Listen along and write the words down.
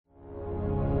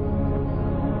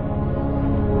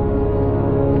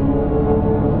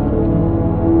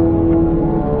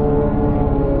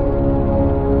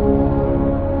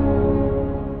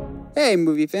Hey,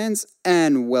 movie fans,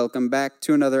 and welcome back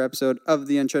to another episode of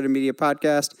the Uncharted Media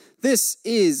Podcast. This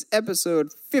is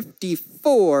episode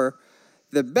 54,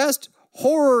 the best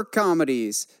horror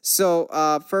comedies. So,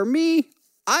 for me,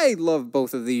 I love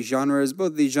both of these genres.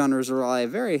 Both of these genres rely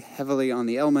very heavily on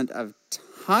the element of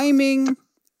timing,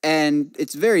 and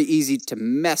it's very easy to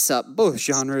mess up both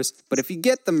genres. But if you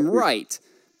get them right,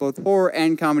 both horror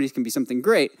and comedies can be something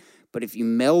great. But if you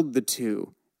meld the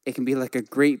two, it can be like a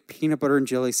great peanut butter and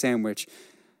jelly sandwich.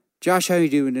 Josh, how you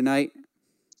doing tonight?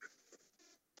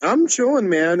 I'm chilling,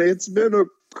 man. It's been a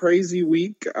crazy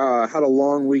week. Had a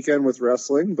long weekend with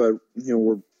wrestling, but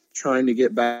we're trying to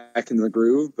get back in the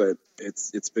groove. But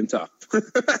it's been tough.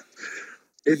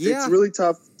 It's really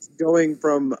tough going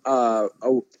from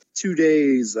 2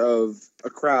 days of a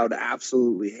crowd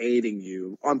absolutely hating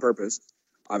you on purpose,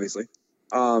 obviously.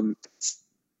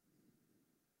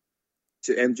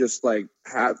 And just like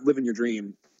living your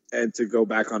dream, and to go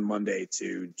back on Monday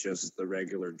to just the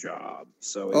regular job.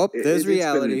 So there's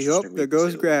reality. There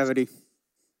goes gravity.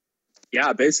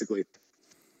 Yeah, basically.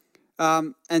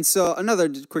 And so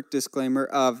another quick disclaimer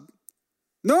of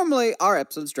normally our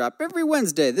episodes drop every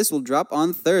Wednesday. This will drop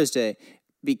on Thursday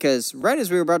because right as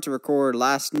we were about to record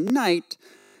last night,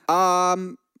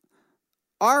 our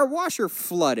washer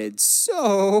flooded.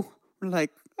 So we're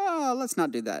like, let's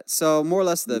not do that. So more or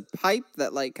less the pipe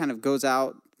that like kind of goes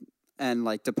out and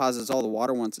like deposits all the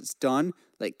water once it's done,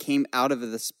 like came out of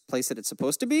this place that it's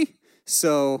supposed to be.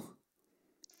 So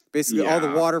basically all the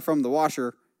water from the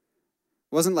washer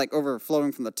wasn't like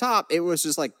overflowing from the top. It was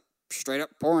just like straight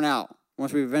up pouring out.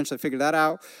 Once we eventually figured that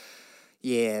out,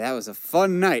 yeah, that was a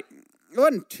fun night. It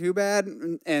wasn't too bad,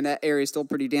 and that area is still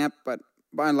pretty damp, but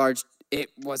by and large, it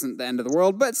wasn't the end of the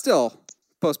world, but still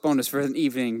postpone this for an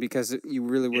evening because you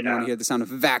really wouldn't want to hear the sound of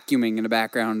vacuuming in the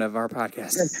background of our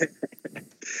podcast.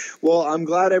 Well, I'm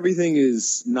glad everything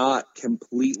is not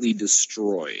completely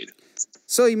destroyed.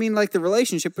 So you mean like the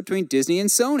relationship between Disney and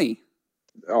Sony?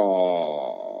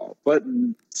 Oh, but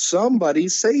somebody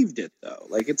saved it, though.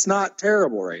 Like, it's not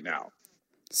terrible right now.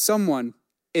 Someone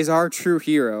is our true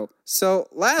hero. So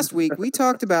last week, we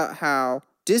talked about how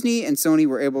Disney and Sony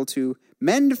were able to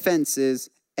mend fences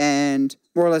and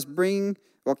more or less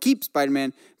keep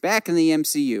Spider-Man back in the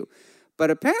MCU.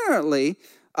 But apparently,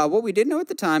 what we didn't know at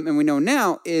the time, and we know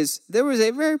now, is there was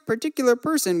a very particular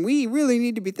person we really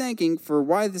need to be thanking for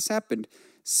why this happened.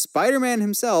 Spider-Man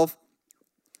himself,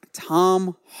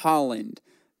 Tom Holland.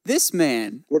 This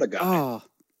man. What a guy. Oh,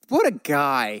 what a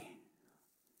guy.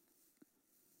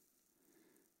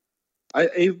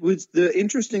 The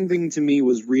interesting thing to me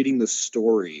was reading the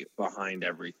story behind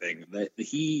everything.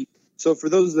 So for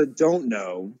those that don't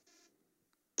know,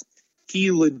 he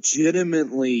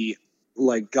legitimately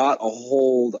got a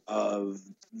hold of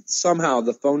somehow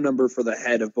the phone number for the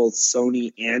head of both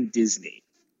Sony and Disney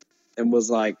and was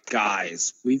like,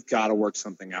 guys, we've got to work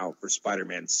something out for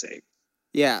Spider-Man's sake.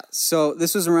 Yeah, so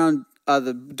this was around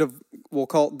we'll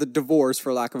call it the divorce,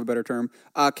 for lack of a better term,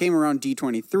 came around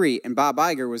D23, and Bob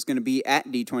Iger was going to be at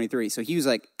D23. So he was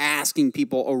like asking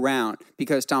people around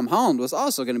because Tom Holland was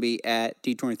also going to be at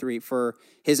D23 for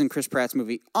his and Chris Pratt's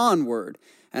movie Onward.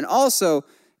 And also,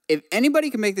 if anybody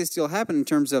can make this deal happen in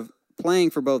terms of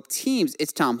playing for both teams,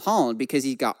 it's Tom Holland because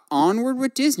he got Onward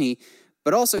with Disney,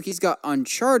 but also he's got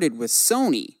Uncharted with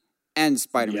Sony and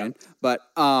Spider-Man. Yep. But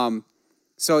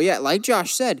so yeah, like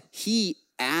Josh said, he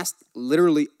asked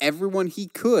literally everyone he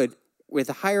could with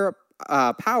a higher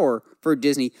power for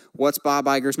Disney, what's Bob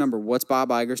Iger's number? What's Bob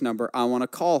Iger's number? I want to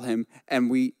call him,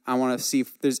 and I want to see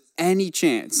if there's any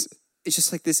chance. It's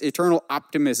just like this eternal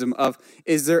optimism of,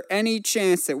 is there any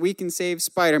chance that we can save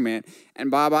Spider-Man? And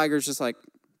Bob Iger's just like,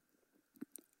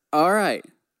 all right,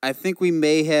 I think we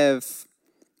may have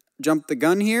jumped the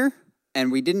gun here,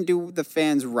 and we didn't do the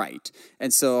fans right.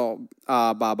 And so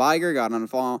Bob Iger got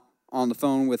on the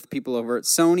phone with people over at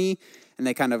Sony, and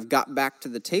they kind of got back to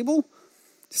the table.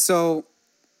 So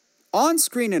on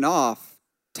screen and off,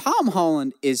 Tom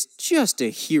Holland is just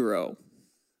a hero.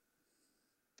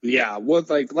 Yeah, well,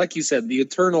 like you said, the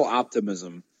eternal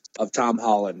optimism of Tom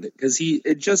Holland, because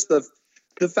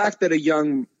the fact that a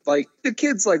young, the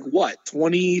kid's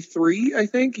 23, I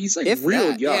think he's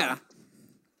real young.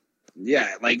 Yeah,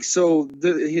 so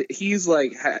he's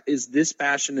is this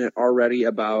passionate already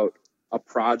about a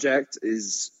project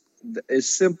is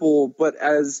simple, but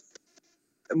as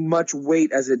much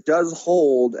weight as it does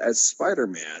hold as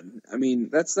Spider-Man. I mean,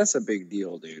 that's a big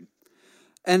deal, dude.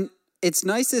 And it's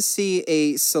nice to see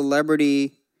a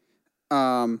celebrity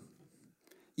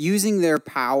using their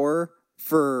power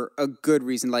for a good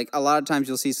reason. Like, a lot of times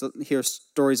you'll hear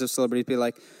stories of celebrities be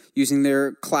like using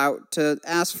their clout to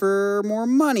ask for more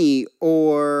money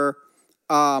or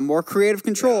More creative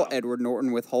control, Edward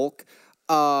Norton with Hulk.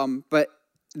 But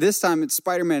this time it's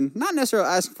Spider-Man not necessarily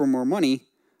asking for more money,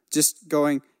 just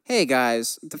going, hey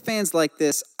guys, the fans like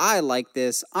this, I like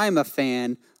this, I'm a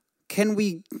fan. Can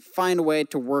we find a way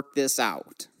to work this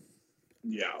out?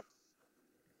 Yeah.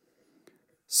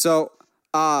 So,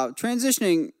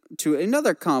 transitioning to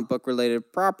another comic book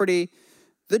related property,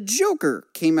 The Joker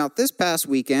came out this past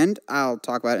weekend. I'll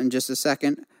talk about it in just a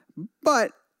second.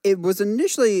 But it was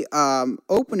initially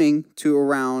opening to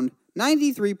around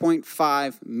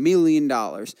 $93.5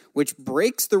 million, which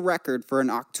breaks the record for an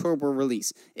October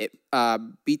release. It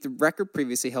beat the record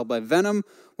previously held by Venom,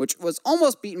 which was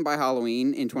almost beaten by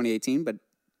Halloween in 2018, but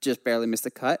just barely missed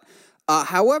the cut.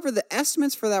 However, the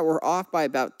estimates for that were off by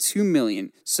about $2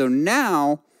 million. So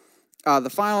now, the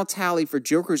final tally for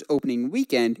Joker's opening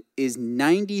weekend is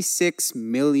 $96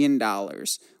 million,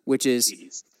 which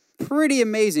is pretty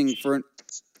amazing for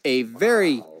a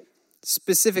very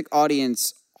specific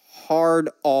audience,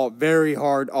 very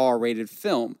hard R-rated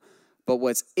film. But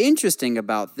what's interesting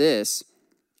about this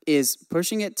is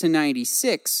pushing it to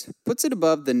 96 puts it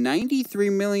above the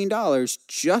 $93 million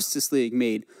Justice League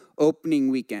made opening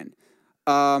weekend.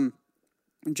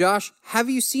 Josh, have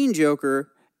you seen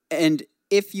Joker? And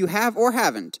if you have or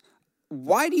haven't,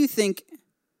 what do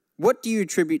you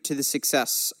attribute to the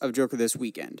success of Joker this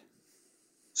weekend?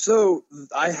 So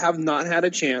I have not had a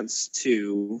chance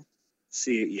to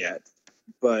see it yet,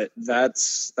 but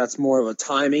that's more of a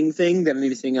timing thing than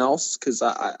anything else, because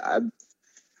I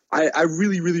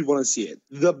really, really want to see it.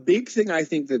 The big thing I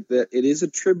think that it is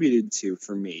attributed to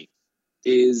for me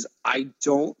is I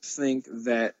don't think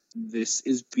that this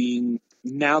is being,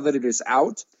 now that it is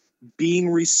out, being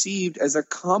received as a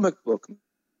comic book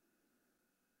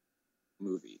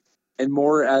movie and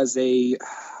more as a,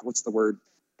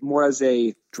 more as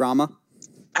a drama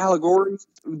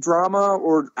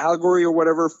or allegory or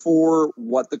whatever for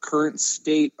what the current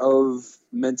state of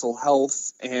mental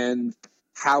health and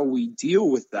how we deal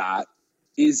with that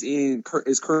is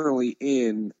currently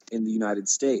in the United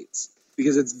States.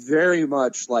 Because it's very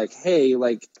much like, hey,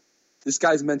 like, this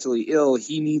guy's mentally ill,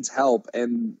 he needs help,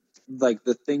 and like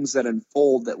the things that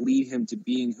unfold that lead him to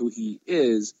being who he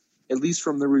is, at least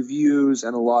from the reviews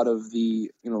and a lot of the,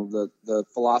 the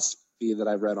philosophy that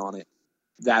I've read on it,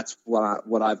 that's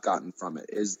what I've gotten from it,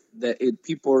 is that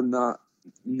people are not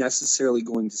necessarily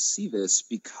going to see this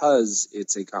because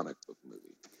it's a comic book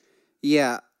movie.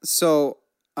 Yeah, so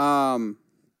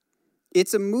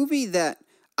it's a movie that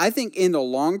I think in the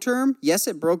long term, yes,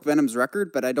 it broke Venom's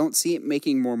record, but I don't see it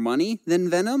making more money than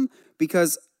Venom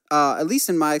because, at least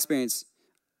in my experience,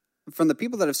 from the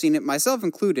people that have seen it, myself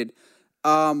included,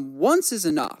 once is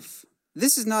enough.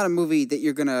 This is not a movie that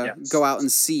you're going to go out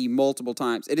and see multiple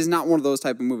times. It is not one of those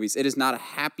type of movies. It is not a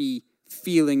happy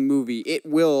feeling movie. It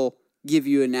will give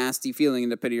you a nasty feeling in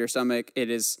the pit of your stomach.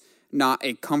 It is not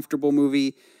a comfortable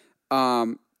movie.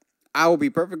 I will be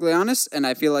perfectly honest, and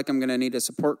I feel like I'm going to need a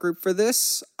support group for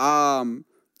this.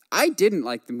 I didn't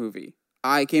like the movie.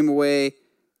 I came away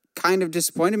kind of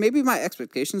disappointed. Maybe my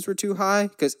expectations were too high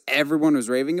because everyone was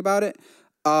raving about it.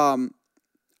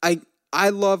 I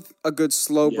love a good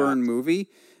slow burn movie.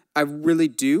 I really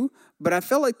do. But I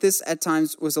felt like this at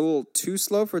times was a little too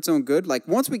slow for its own good. Like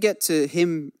once we get to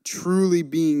him truly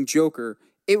being Joker,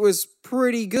 it was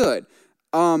pretty good.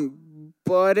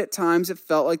 But at times it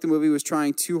felt like the movie was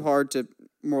trying too hard to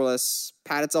more or less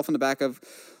pat itself on the back of,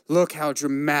 look how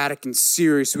dramatic and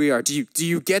serious we are. Do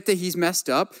you get that he's messed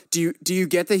up? Do you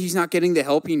get that he's not getting the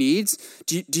help he needs?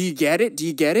 Do you get it? Do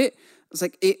you get it? It's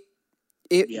like it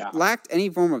lacked any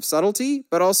form of subtlety,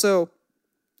 but also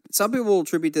some people will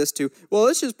attribute this to, well,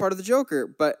 it's just part of the Joker.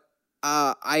 But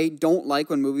I don't like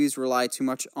when movies rely too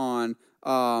much on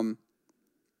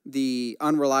the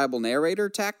unreliable narrator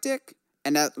tactic.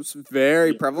 And that was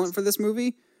very prevalent for this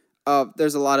movie.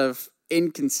 There's a lot of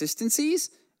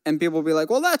inconsistencies, and people will be like,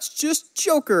 well, that's just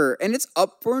Joker, and it's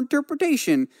up for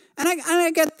interpretation. And I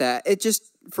get that. It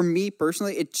just, for me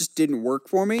personally, it just didn't work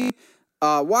for me.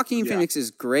 Joaquin Phoenix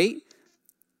is great.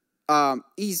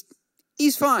 He's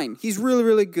fine. He's really,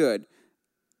 really good.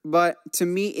 But to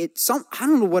me, I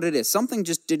don't know what it is. Something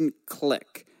just didn't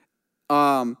click.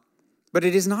 But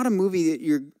it is not a movie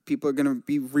that people are going to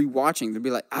be rewatching. They'll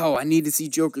be like, oh, I need to see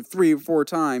Joker 3 or 4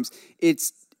 times.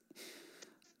 It's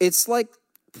like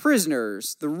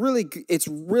Prisoners. It's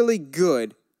really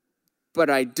good, but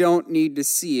I don't need to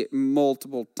see it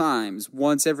multiple times.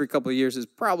 Once every couple of years is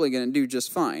probably going to do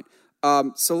just fine.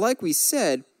 So like we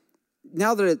said,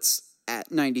 now that it's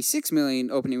at 96 million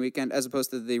opening weekend as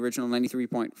opposed to the original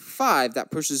 93.5,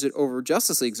 that pushes it over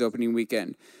Justice League's opening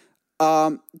weekend.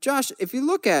 Josh, if you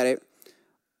look at it,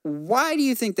 Why do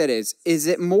you think that is? Is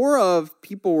it more of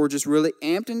people were just really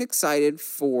amped and excited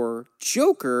for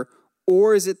Joker,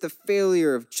 or is it the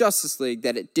failure of Justice League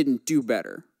that it didn't do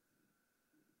better?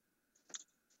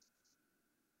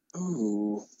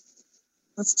 Ooh,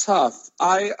 that's tough.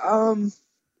 I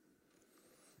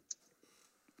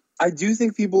do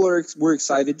think people were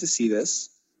excited to see this.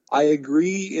 I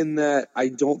agree in that I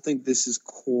don't think this is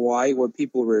quite what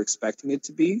people were expecting it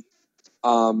to be.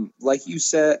 Like you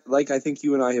said, like I think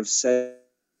you and I have said,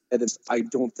 I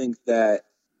don't think that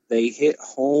they hit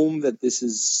home that this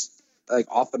is like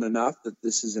often enough that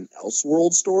this is an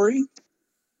Elseworld story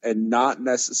and not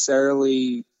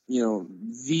necessarily,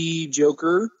 the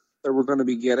Joker that we're going to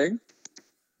be getting.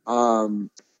 But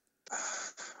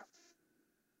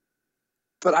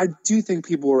I do think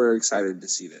people were excited to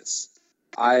see this.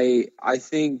 I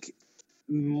think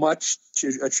much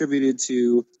attributed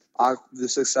to the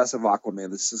success of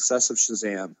Aquaman, the success of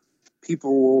Shazam.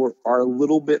 People are a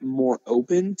little bit more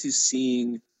open to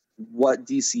seeing what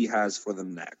DC has for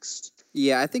them next.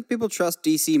 Yeah, I think people trust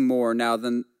DC more now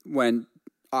than when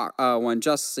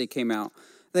Justice League came out.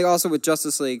 I think also with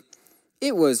Justice League,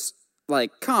 it was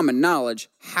like common knowledge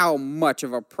how much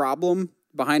of a problem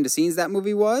behind the scenes that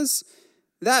movie was.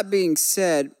 That being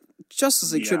said,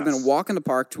 Justice League should have been a walk in the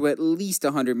park to at least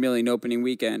 $100 million opening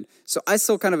weekend. So I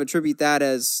still kind of attribute that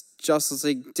as Justice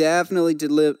League definitely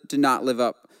did not live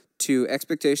up to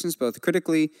expectations, both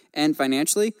critically and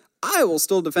financially. I will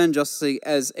still defend Justice League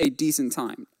as a decent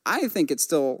time. I think it's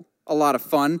still a lot of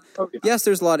fun. Oh, yeah. Yes,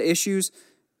 there's a lot of issues,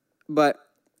 but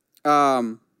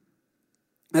I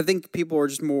think people are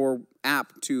just more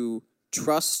apt to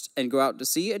trust and go out to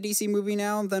see a DC movie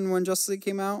now than when Justice League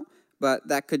came out. But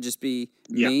that could just be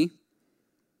me.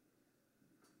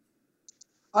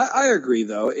 I agree,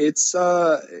 though. It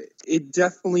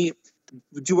definitely.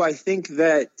 Do I think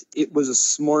that it was a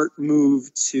smart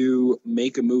move to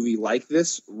make a movie like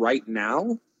this right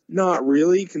now? Not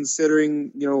really,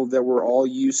 considering that we're all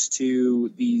used to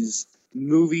these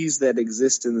movies that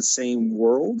exist in the same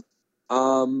world.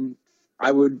 I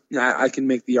can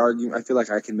make the argument. I feel like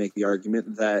I can make the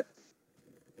argument that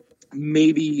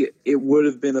maybe it would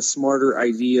have been a smarter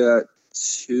idea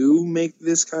to make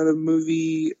this kind of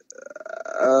movie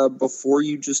before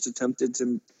you just attempted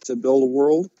to build a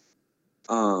world.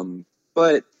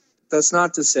 But that's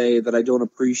not to say that I don't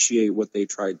appreciate what they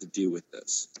tried to do with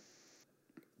this.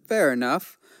 Fair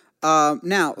enough.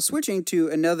 Now, switching to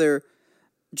another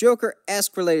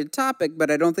Joker-esque related topic,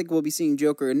 but I don't think we'll be seeing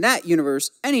Joker in that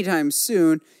universe anytime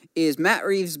soon, is Matt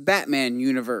Reeves' Batman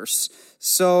universe.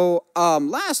 So,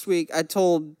 last week I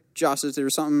told Josh that there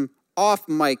was something off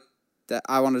mic that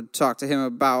I wanted to talk to him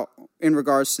about in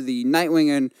regards to the Nightwing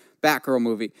and Batgirl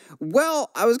movie. Well,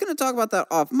 I was going to talk about that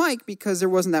off mic because there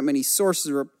wasn't that many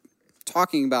sources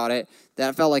talking about it that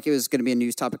I felt like it was going to be a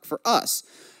news topic for us.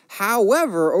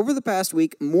 However, over the past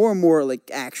week, more and more like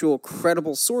actual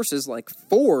credible sources like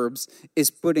Forbes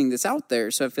is putting this out there,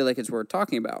 so I feel like it's worth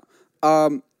talking about.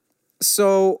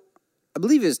 So I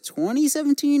believe it's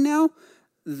 2017 now.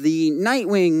 The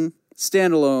Nightwing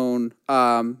standalone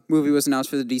movie was announced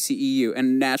for the DCEU,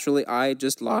 and naturally, I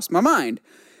just lost my mind.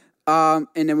 And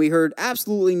then we heard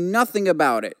absolutely nothing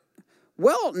about it.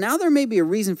 Well, now there may be a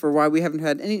reason for why we haven't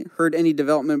heard any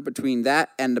development between that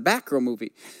and the Batgirl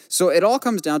movie. So it all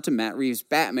comes down to Matt Reeves'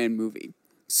 Batman movie.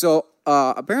 So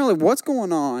apparently what's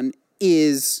going on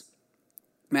is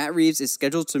Matt Reeves is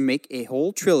scheduled to make a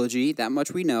whole trilogy, that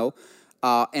much we know,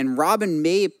 and Robin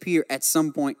may appear at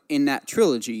some point in that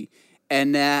trilogy,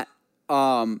 and that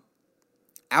out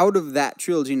of that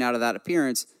trilogy and out of that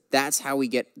appearance, that's how we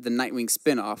get the Nightwing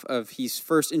spinoff of he's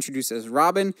first introduced as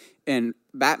Robin in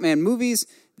Batman movies,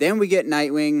 then we get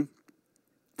Nightwing,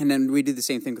 and then we do the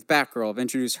same thing with Batgirl.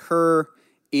 Introduce her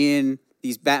in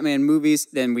these Batman movies,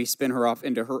 then we spin her off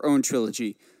into her own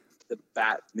trilogy. The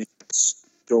Batman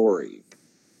story.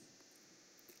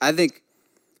 I think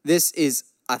this is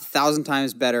 1,000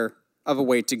 times better of a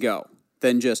way to go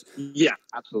than just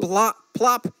absolutely.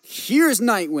 Plop, here's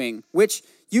Nightwing, which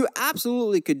you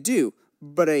absolutely could do.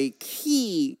 But a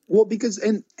key... Well, because...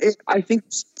 I think...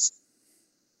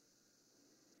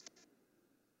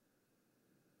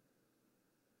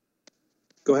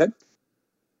 Go ahead.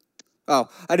 Oh,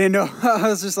 I didn't know. I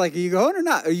was just like, are you going or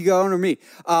not? Are you going or me?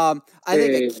 I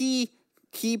think a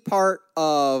key part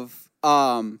of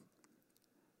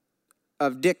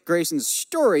Dick Grayson's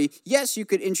story, yes, you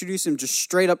could introduce him just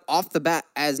straight up off the bat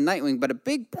as Nightwing, but a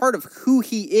big part of who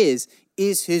he is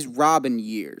his Robin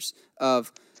years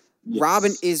of... Yes.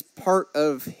 Robin is part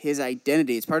of his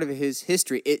identity. It's part of his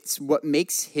history. It's what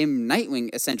makes him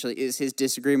Nightwing, essentially, is his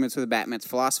disagreements with Batman's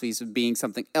philosophies of being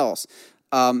something else.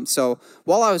 So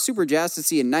while I was super jazzed to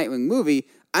see a Nightwing movie,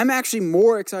 I'm actually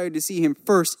more excited to see him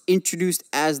first introduced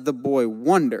as the Boy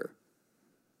Wonder.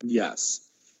 Yes.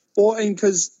 Well, and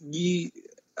because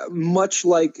much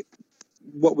like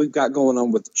what we've got going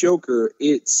on with Joker,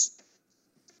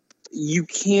 you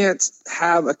can't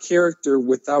have a character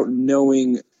without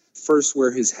knowing first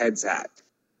where his head's at.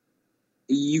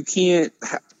 You can't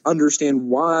understand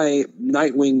why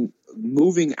Nightwing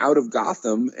moving out of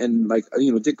Gotham and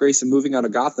Dick Grayson moving out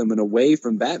of Gotham and away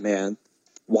from Batman,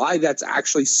 why that's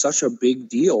actually such a big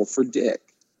deal for Dick.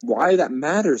 Why that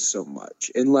matters so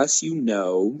much unless you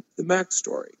know the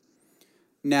backstory.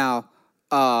 Now,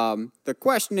 the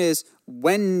question is,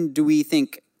 when do we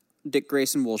think Dick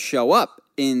Grayson will show up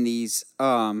in these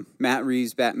Matt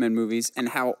Reeves Batman movies, and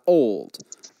how old?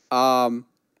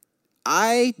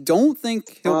 I don't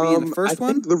think he'll be in the first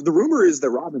one. The rumor is that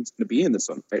Robin's going to be in this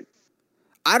one, right?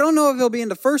 I don't know if he'll be in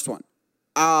the first one.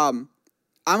 I'm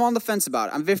on the fence about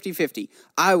it. I'm 50-50.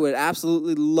 I would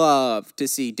absolutely love to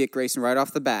see Dick Grayson right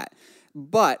off the bat.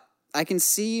 But I can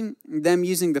see them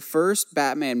using the first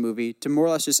Batman movie to more or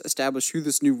less just establish who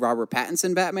this new Robert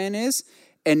Pattinson Batman is.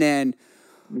 And then,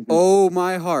 oh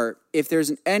my heart, if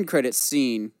there's an end credits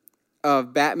scene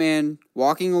of Batman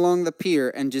walking along the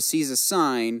pier and just sees a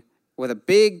sign with a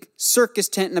big circus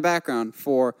tent in the background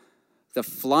for the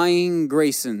Flying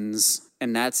Graysons,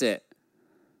 and that's it.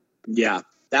 Yeah,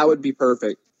 that would be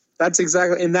perfect. That's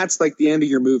exactly, and that's like the end of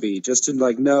your movie, just to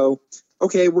know,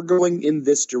 okay, we're going in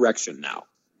this direction now.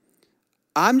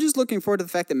 I'm just looking forward to the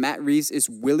fact that Matt Reeves is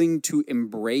willing to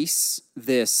embrace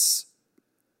this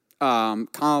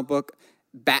comic book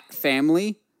Bat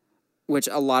family, which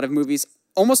a lot of movies,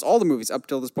 almost all the movies up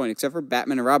till this point, except for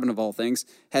Batman and Robin of all things,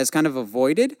 has kind of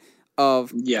avoided.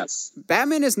 Yes,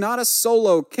 Batman is not a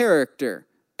solo character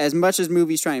as much as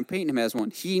movies try and paint him as one.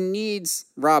 He needs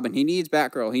Robin, he needs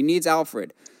Batgirl, he needs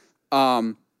Alfred.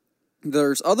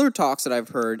 There's other talks that I've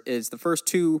heard is the first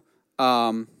two.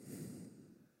 There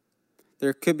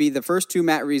could be the first two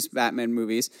Matt Reeves Batman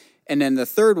movies, and then the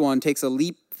third one takes a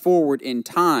leap forward in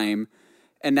time,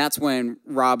 and that's when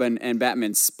Robin and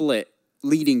Batman split,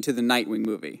 leading to the Nightwing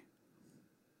movie.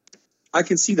 I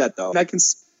can see that though.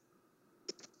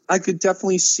 I could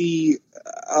definitely see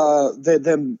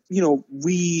them.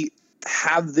 We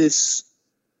have this,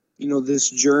 this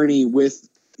journey with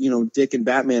Dick and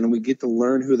Batman, and we get to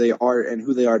learn who they are and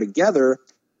who they are together.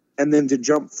 And then to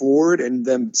jump forward and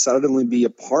then suddenly be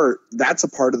apart, that's a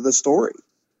part of the story.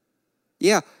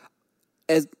 Yeah.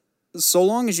 So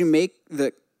long as you make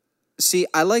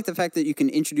I like the fact that you can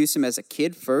introduce him as a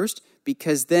kid first,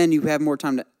 because then you have more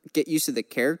time to get used to the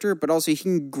character, but also he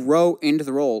can grow into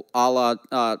the role, a la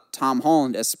Tom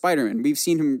Holland as Spider-Man. We've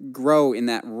seen him grow in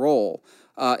that role.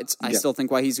 I still think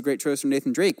why he's a great choice from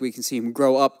Nathan Drake. We can see him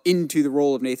grow up into the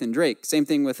role of Nathan Drake. Same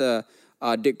thing with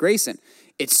Dick Grayson.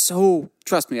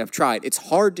 Trust me, I've tried. It's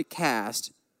hard to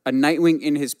cast a Nightwing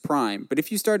in his prime, but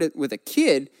if you start it with a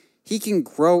kid, he can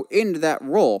grow into that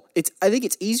role. I think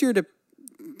it's easier to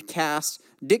cast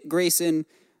Dick Grayson,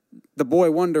 the Boy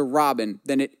Wonder Robin,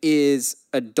 than it is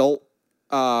adult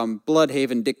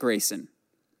Bloodhaven Dick Grayson.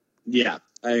 Yeah,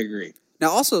 I agree.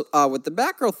 Now, also, with the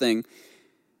Batgirl thing,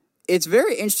 it's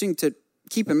very interesting to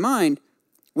keep in mind,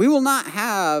 we will not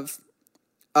have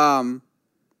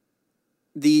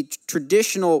the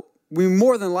traditional, we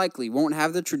more than likely won't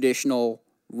have the traditional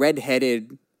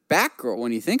red-headed Batgirl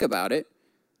when you think about it.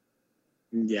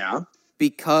 Yeah.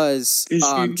 Because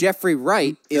Jeffrey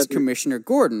Wright is Commissioner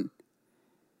Gordon.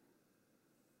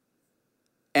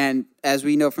 And as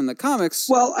we know from the comics...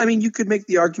 Well, I mean, you could make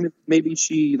the argument maybe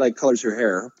she, colors her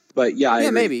hair. But yeah, I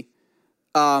agree. Maybe.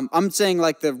 I'm saying,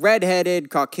 the red-headed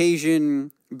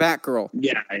Caucasian Batgirl.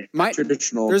 Yeah,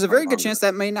 traditional. There's a very good chance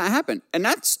that may not happen. And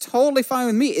that's totally fine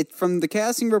with me. From the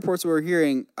casting reports we're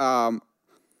hearing,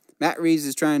 Matt Reeves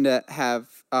is trying to have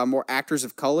more actors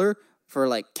of color for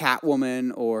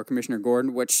Catwoman or Commissioner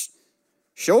Gordon, which,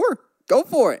 sure, go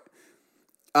for it.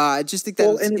 I just think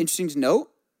that's interesting to note.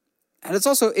 And it's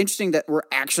also interesting that we're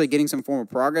actually getting some form of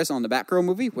progress on the Batgirl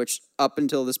movie, which up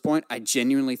until this point, I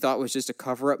genuinely thought was just a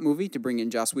cover-up movie to bring in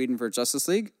Joss Whedon for Justice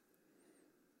League.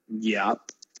 Yeah.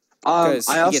 Because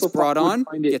he gets brought on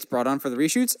for the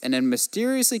reshoots, and then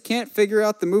mysteriously can't figure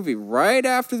out the movie right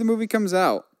after the movie comes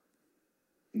out.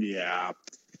 Yeah.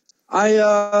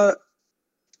 I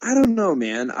don't know,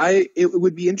 man. It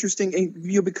would be interesting,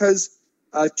 because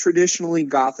traditionally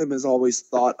Gotham is always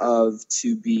thought of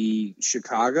to be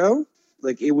Chicago.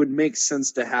 It would make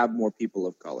sense to have more people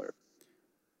of color.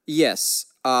 Yes.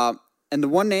 And the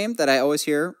one name that I always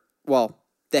hear, that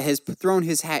has thrown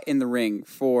his hat in the ring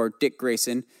for Dick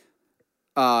Grayson,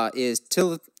 is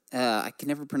I can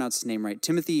never pronounce his name right.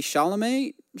 Timothy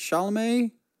Chalamet?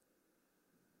 Chalamet?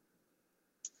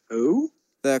 Who?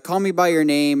 The Call Me By Your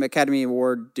Name Academy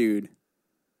Award dude.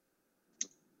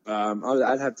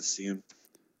 I'd have to see him.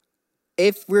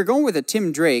 If we're going with a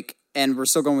Tim Drake and we're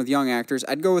still going with young actors,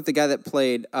 I'd go with the guy that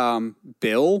played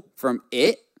Bill from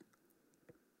It.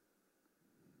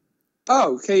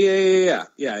 Oh, okay,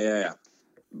 yeah.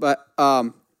 But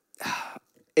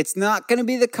it's not going to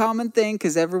be the common thing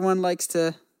because everyone likes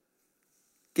to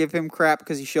give him crap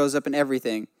because he shows up in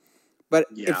everything. But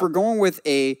if we're going with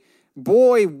a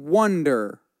boy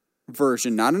wonder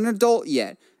version, not an adult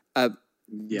yet, a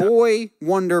boy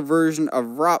wonder version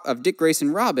of Dick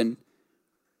Grayson Robin,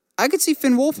 I could see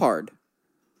Finn Wolfhard.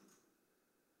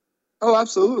 Oh,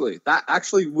 absolutely. That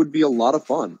actually would be a lot of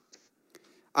fun.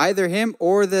 Either him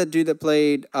or the dude that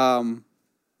played,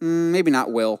 maybe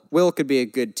not Will. Will could be a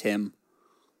good Tim.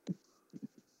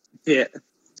 Yeah.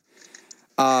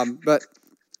 But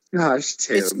gosh,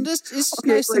 Tim. It's just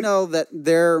nice to know that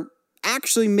there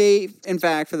actually may, in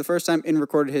fact, for the first time in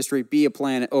recorded history, be a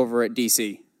planet over at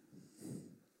DC.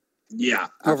 Yeah.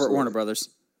 Over at Warner Brothers.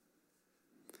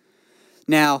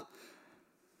 Now,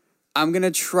 I'm going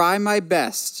to try my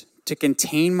best to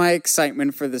contain my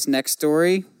excitement for this next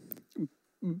story,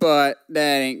 but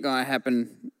that ain't going to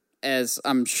happen, as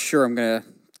I'm sure I'm going to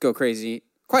go crazy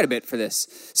quite a bit for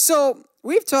this. So,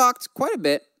 we've talked quite a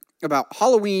bit about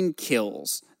Halloween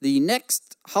Kills, the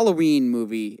next Halloween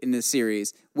movie in this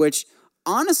series, which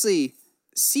honestly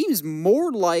seems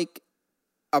more like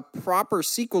a proper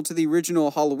sequel to the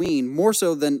original Halloween, more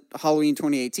so than Halloween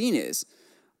 2018 is.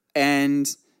 And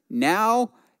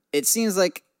now it seems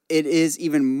like it is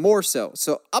even more so.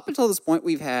 So up until this point,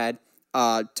 we've had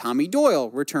Tommy Doyle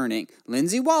returning,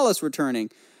 Lindsay Wallace returning,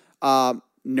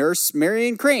 Nurse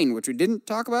Marion Crane, which we didn't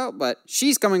talk about, but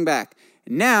she's coming back.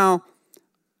 Now,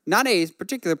 not a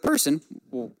particular person,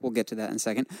 we'll get to that in a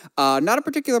second, not a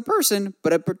particular person,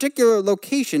 but a particular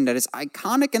location that is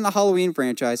iconic in the Halloween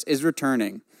franchise is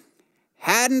returning.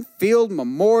 Haddonfield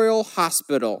Memorial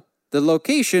Hospital, the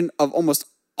location of almost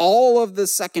all of the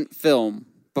second film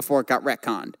before it got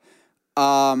retconned.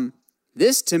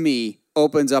 This, to me,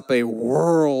 opens up a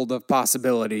world of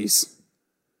possibilities.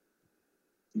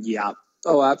 Yeah.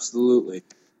 Oh, absolutely.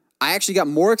 I actually got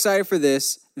more excited for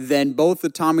this than both the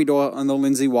Tommy Doyle and the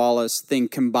Lindsay Wallace thing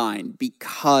combined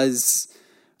because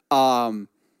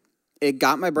it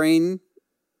got my brain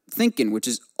thinking, which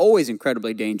is always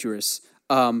incredibly dangerous,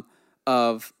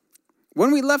 of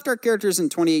when we left our characters in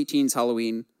 2018's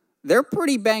Halloween, they're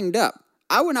pretty banged up.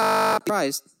 I would not be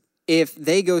surprised if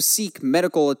they go seek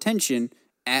medical attention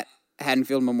at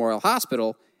Haddonfield Memorial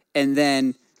Hospital, and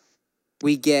then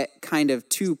we get kind of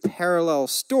two parallel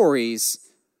stories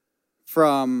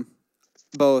from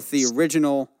both the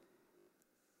original,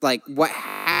 like what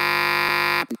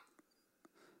happened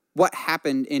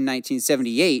in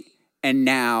 1978, and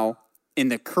now in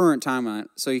the current timeline.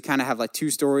 So you kind of have like two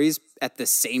stories at the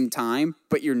same time,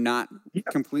 but you're not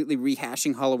completely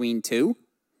rehashing Halloween 2.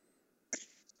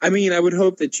 I mean, I would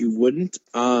hope that you wouldn't.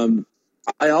 I'm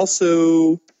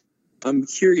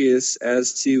curious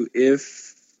as to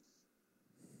if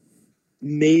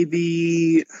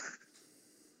maybe,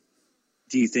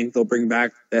 do you think they'll bring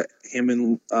back that him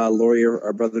and Laurie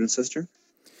are brother and sister?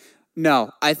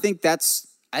 No, I think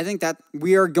that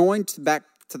we are going back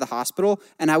to the hospital,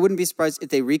 and I wouldn't be surprised if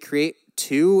they recreate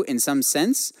 2 in some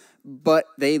sense, but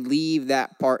they leave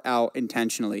that part out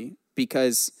intentionally,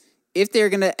 because if they're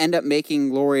going to end up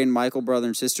making Laurie and Michael brother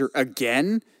and sister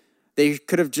again, they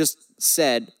could have just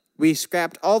said, we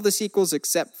scrapped all the sequels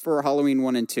except for Halloween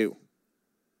 1 and 2.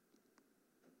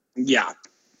 Yeah.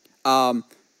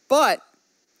 But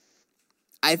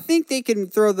I think they can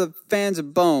throw the fans a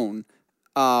bone.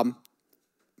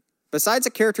 Besides a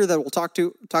character that we'll talk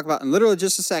about in literally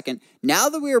just a second, now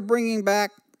that we are bringing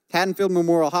back Haddonfield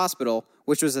Memorial Hospital,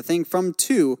 which was a thing from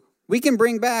 2, we can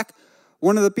bring back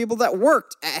one of the people that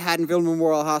worked at Haddonfield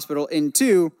Memorial Hospital in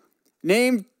 2,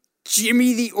 named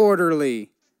Jimmy the Orderly.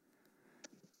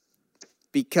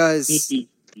 Because,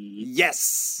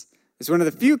 yes, it's one of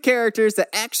the few characters that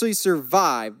actually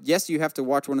survived. Yes, you have to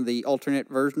watch one of the alternate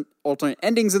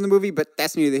endings in the movie, but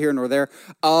that's neither here nor there.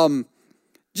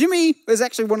 Jimmy is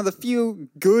actually one of the few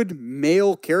good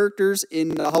male characters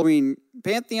in the Halloween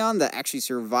pantheon that actually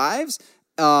survives.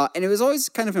 And it was always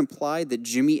kind of implied that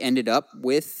Jimmy ended up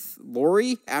with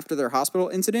Laurie after their hospital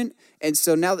incident. And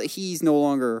so now that he's no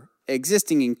longer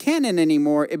existing in canon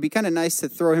anymore, it'd be kind of nice to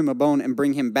throw him a bone and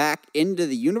bring him back into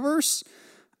the universe.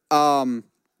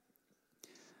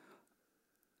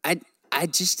 I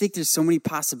just think there's so many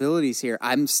possibilities here.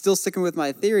 I'm still sticking with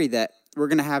my theory that we're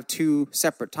gonna have two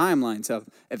separate timelines of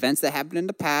events that happened in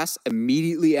the past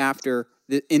immediately after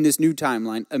in this new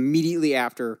timeline, immediately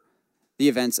after the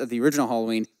events of the original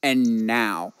Halloween, and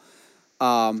now.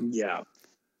 Yeah.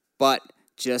 But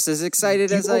just as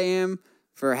excited as I am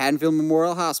for Haddonfield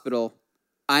Memorial Hospital,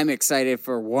 I'm excited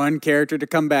for one character to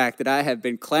come back that I have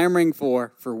been clamoring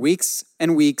for weeks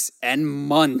and weeks and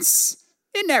months.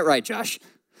 Isn't that right, Josh?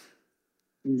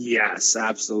 Yes,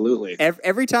 absolutely.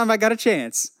 Every time I got a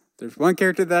chance, there's one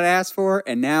character that I asked for,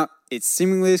 and now it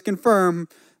seemingly is confirmed,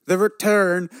 the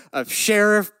return of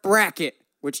Sheriff Brackett,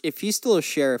 which if he's still a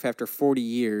sheriff after 40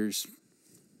 years...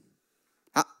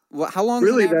 How long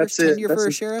really, is an average tenure that's for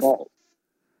a sheriff? Fault.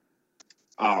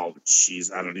 Oh, jeez,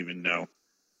 I don't even know.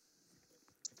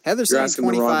 Heather's saying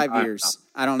 25 years.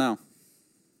 I don't know.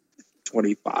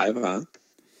 25, huh?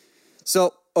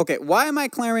 So, okay, why am I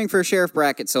clamoring for Sheriff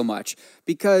Brackett so much?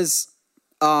 Because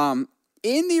in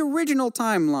the original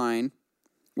timeline,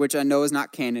 which I know is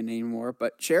not canon anymore,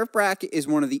 but Sheriff Brackett is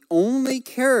one of the only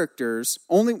characters,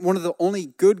 one of the only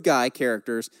good guy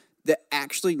characters that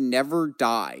actually never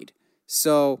died.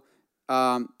 So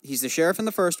he's the sheriff in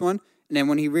the first one, and then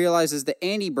when he realizes that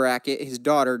Andy Brackett, his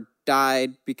daughter,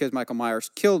 died because Michael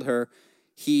Myers killed her,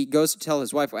 he goes to tell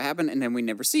his wife what happened, and then we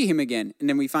never see him again. And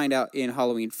then we find out in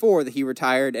Halloween 4 that he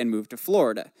retired and moved to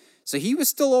Florida. So he was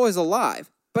still always alive.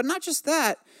 But not just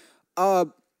that,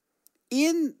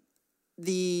 in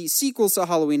the sequels to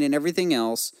Halloween and everything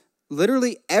else,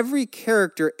 literally every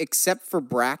character except for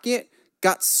Brackett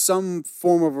got some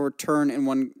form of a return in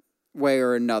one way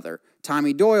or another.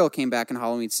 Tommy Doyle came back in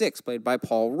Halloween 6, played by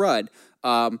Paul Rudd.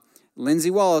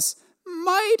 Lindsay Wallace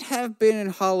might have been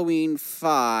in Halloween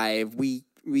 5. We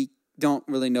don't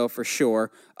really know for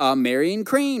sure. Marion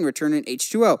Crane returned in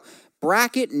H2O.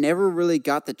 Brackett never really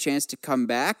got the chance to come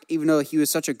back, even though he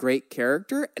was such a great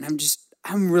character, and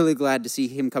I'm really glad to see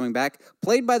him coming back,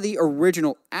 played by the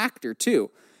original actor,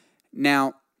 too.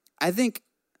 Now, I think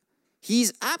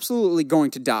he's absolutely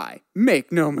going to die.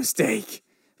 Make no mistake.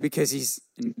 Because he's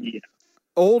an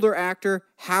older actor.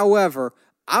 However,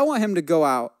 I want him to go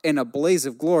out in a blaze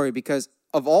of glory because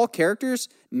of all characters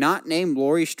not named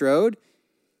Laurie Strode,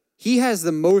 he has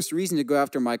the most reason to go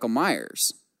after Michael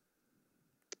Myers.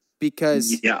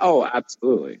 Because... Yeah, oh,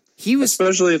 absolutely. He was...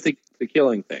 Especially if the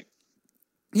killing thing.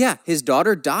 Yeah, his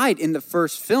daughter died in the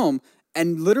first film,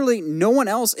 and literally no one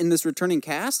else in this returning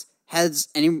cast has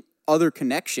any other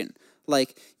connection.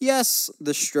 Like, yes,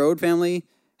 the Strode family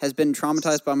has been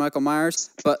traumatized by Michael Myers,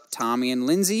 but Tommy and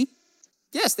Lindsay,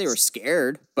 yes, they were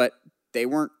scared, but they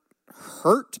weren't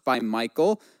hurt by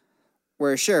Michael,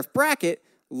 whereas Sheriff Brackett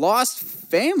lost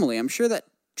family. I'm sure that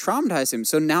traumatized him.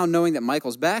 So now knowing that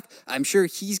Michael's back, I'm sure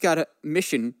he's got a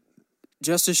mission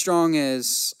just as strong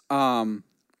as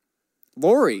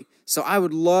Laurie. So I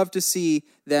would love to see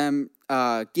them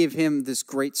give him this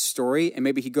great story, and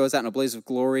maybe he goes out in a blaze of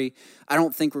glory. I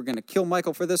don't think we're going to kill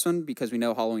Michael for this one because we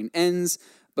know Halloween ends,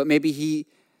 but maybe he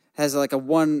has like a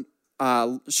one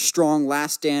strong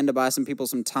last stand to buy some people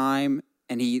some time,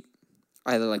 and he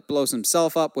either like blows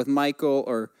himself up with Michael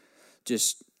or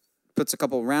just puts a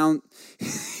couple round.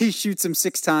 He shoots him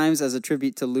 6 times as a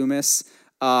tribute to Loomis.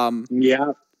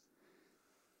 Yeah.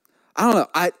 I don't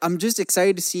know. I'm just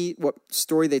excited to see what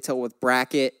story they tell with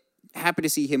Brackett. Happy to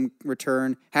see him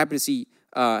return. Happy to see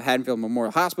Haddonfield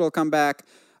Memorial Hospital come back.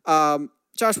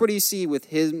 Josh, what do you see with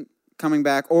him coming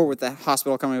back or with the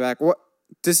hospital coming back? What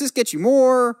does this get you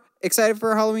more excited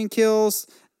for Halloween Kills?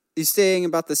 You staying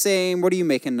about the same? What are you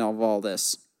making of all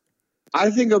this? I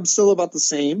think I'm still about the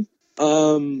same.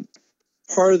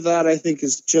 Part of that, I think,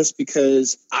 is just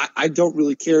because I don't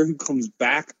really care who comes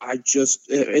back.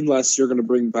 Unless you're going to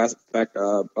bring back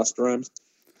Busta Rhymes.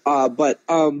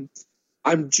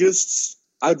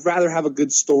 I'd rather have a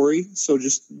good story. So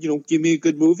just, give me a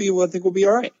good movie and I think we'll be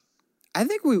all right.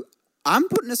 I'm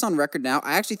putting this on record now.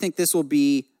 I actually think this will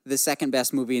be the second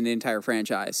best movie in the entire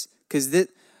franchise. Because the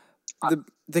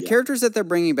characters that they're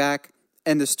bringing back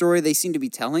and the story they seem to be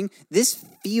telling, this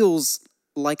feels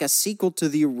like a sequel to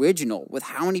the original with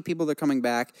how many people they're coming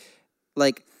back.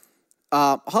 Like,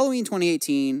 Halloween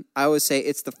 2018, I always say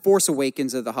it's the Force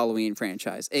Awakens of the Halloween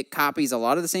franchise. It copies a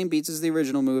lot of the same beats as the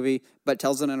original movie, but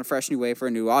tells it in a fresh new way for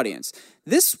a new audience.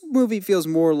 This movie feels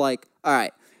more like, all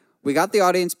right, we got the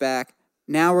audience back.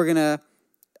 Now we're going to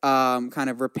kind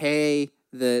of repay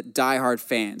the diehard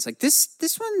fans. Like, this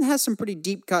one has some pretty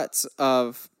deep cuts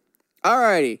of, all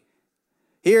righty,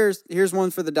 here's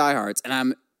one for the diehards.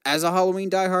 And as a Halloween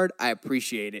diehard, I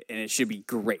appreciate it, and it should be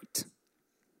great.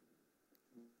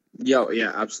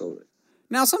 Yeah, absolutely.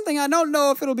 Now, something I don't know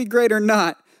if it'll be great or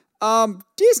not.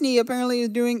 Disney apparently is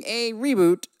doing a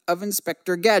reboot of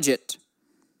Inspector Gadget.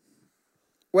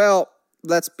 Well,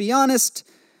 let's be honest.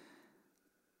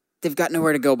 They've got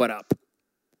nowhere to go but up.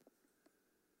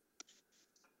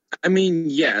 I mean,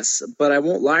 yes, but I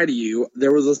won't lie to you.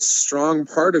 There was a strong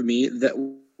part of me that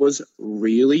was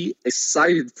really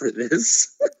excited for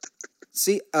this.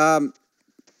 See,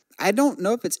 I don't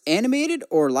know if it's animated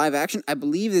or live action. I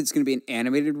believe it's going to be an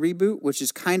animated reboot, which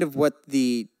is kind of what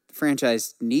the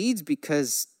franchise needs,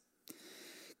 because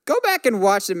go back and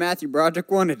watch the Matthew Broderick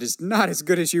one. It is not as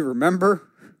good as you remember.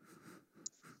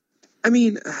 I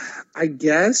mean, I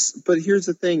guess, but here's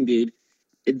the thing, dude.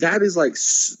 That is like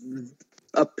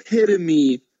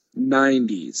epitome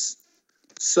 90s.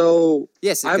 So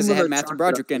yes, because it had Matthew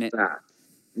Broderick in it. That.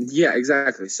 Yeah,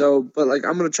 exactly. So, but like,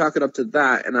 I'm going to chalk it up to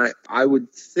that. And I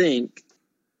would think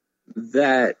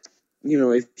that, you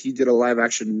know, if he did a live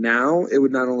action now, it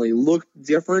would not only look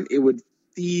different, it would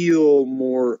feel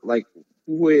more like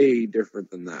way different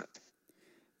than that.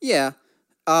 Yeah.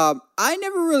 I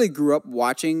never really grew up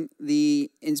watching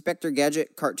the Inspector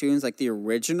Gadget cartoons, like the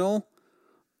original.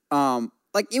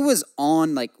 Like it was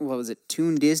on, like, what was it,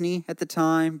 Toon Disney at the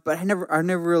time, but I never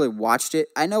really watched it.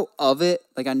 I know of it,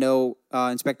 like I know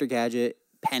Inspector Gadget,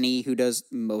 Penny, who does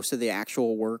most of the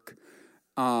actual work.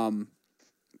 But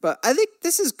I think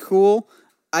this is cool.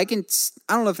 I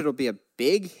don't know if it'll be a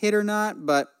big hit or not,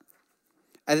 but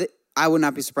I would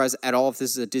not be surprised at all if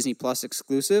this is a Disney Plus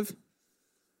exclusive.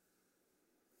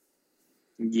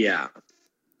 Yeah,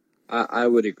 I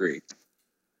would agree.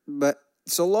 But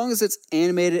so long as it's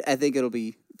animated, I think it'll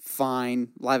be fine.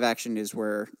 Live action is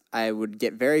where I would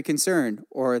get very concerned,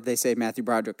 or they say Matthew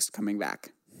Broderick's coming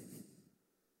back.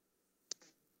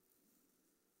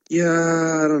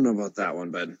 Yeah, I don't know about that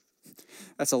one, bud.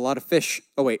 That's a lot of fish.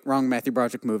 Oh, wait, wrong Matthew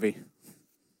Broderick movie.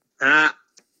 Ah,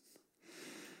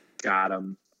 got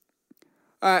him.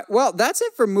 All right, well, that's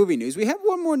it for movie news. We have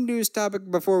one more news topic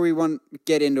before we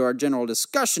get into our general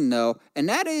discussion, though, and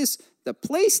that is the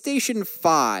PlayStation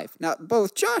 5. Now,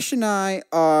 both Josh and I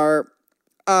are,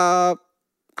 I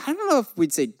don't know if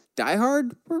we'd say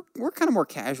diehard. We're kind of more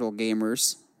casual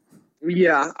gamers.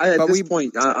 Yeah, at this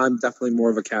point, I'm definitely more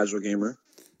of a casual gamer.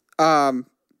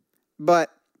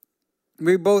 But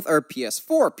we both are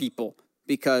PS4 people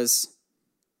because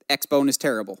Xbone is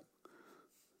terrible.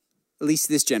 At least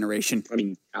this generation. I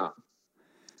mean,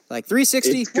 like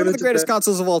 360, one of the greatest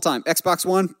consoles of all time. Xbox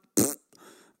One,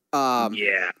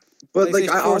 yeah. But like,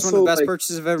 I also one of the best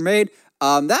purchases I've ever made.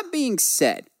 That being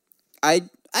said, I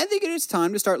think it is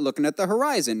time to start looking at the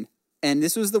horizon. And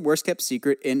this was the worst kept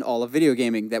secret in all of video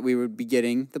gaming, that we would be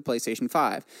getting the PlayStation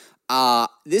 5.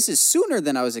 This is sooner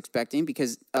than I was expecting,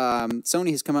 because Sony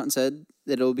has come out and said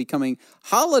that it will be coming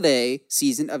holiday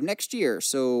season of next year.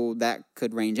 So that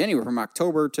could range anywhere from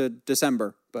October to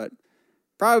December, but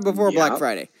probably before Black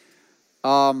Friday.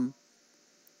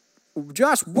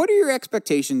 Josh, what are your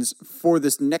expectations for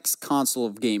this next console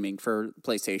of gaming for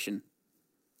PlayStation?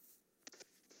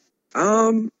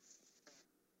 I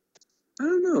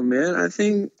don't know, man. I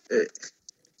think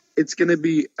it's going to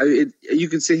be, you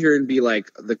can sit here and be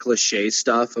like the cliche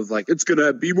stuff of like, it's going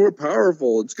to be more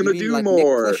powerful. It's going to do like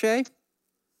more. Nick cliche?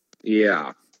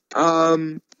 Yeah. I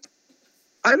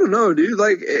don't know, dude.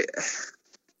 Like,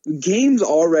 games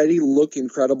already look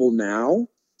incredible now.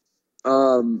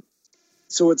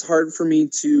 So it's hard for me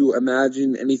to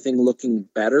imagine anything looking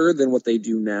better than what they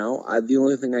do now. The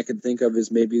only thing I could think of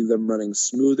is maybe them running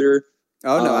smoother.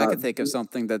 Oh, no, I could think of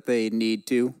something that they need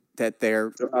to, that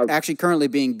they're actually currently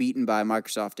being beaten by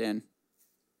Microsoft in.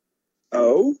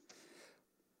 Oh?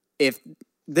 If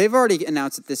they've already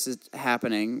announced that this is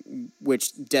happening,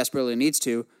 which desperately needs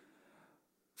to,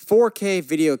 4K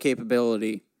video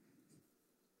capability.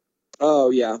 Oh,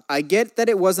 yeah. I get that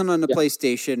it wasn't on the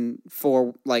PlayStation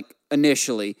 4, like,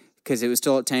 initially, because it was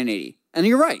still at 1080. And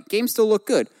you're right, games still look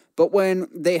good. But when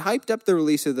they hyped up the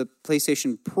release of the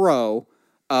PlayStation Pro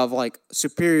of, like,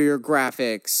 superior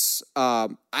graphics,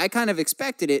 I kind of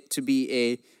expected it to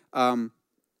be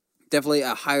definitely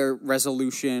a higher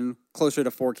resolution, closer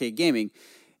to 4K gaming.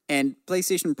 And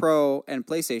PlayStation Pro and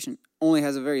PlayStation only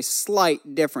has a very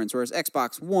slight difference, whereas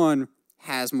Xbox One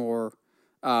has more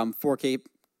 4K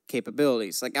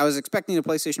capabilities. Like, I was expecting the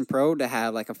PlayStation Pro to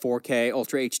have like a 4K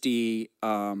Ultra HD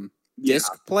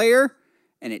disc player,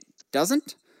 and it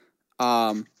doesn't.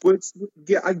 Which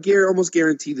I almost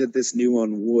guarantee that this new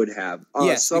one would have.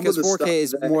 Yes, because 4K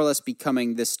is more or less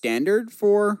becoming the standard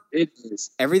for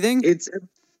everything.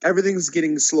 Everything's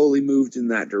getting slowly moved in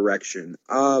that direction.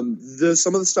 Some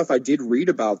of the stuff I did read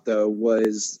about, though,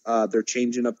 was they're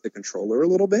changing up the controller a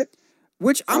little bit.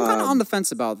 Which I'm kind of on the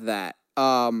fence about that.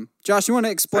 Josh, you want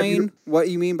to explain what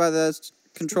you mean by this?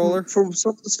 controller? From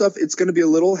some of the stuff, it's going to be a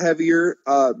little heavier,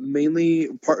 mainly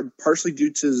partially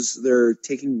due to they're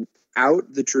taking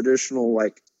out the traditional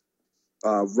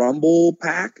rumble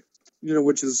pack,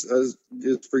 which is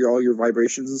for all your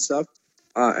vibrations and stuff,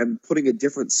 and putting a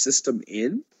different system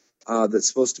in that's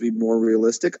supposed to be more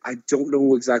realistic. I don't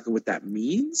know exactly what that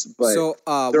means, but so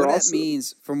what that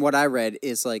means, from what I read,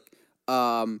 is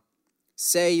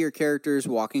say your character is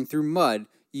walking through mud.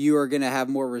 You are going to have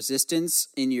more resistance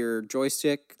in your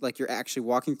joystick, like you're actually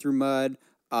walking through mud.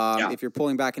 If you're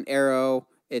pulling back an arrow,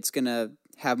 it's going to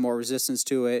have more resistance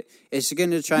to it. It's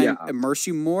going to try and immerse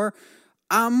you more.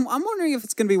 I'm wondering if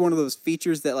it's going to be one of those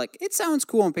features that, it sounds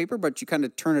cool on paper, but you kind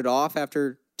of turn it off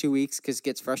after 2 weeks because it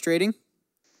gets frustrating.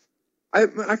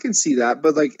 I can see that,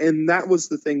 but and that was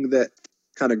the thing that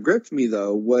kind of gripped me,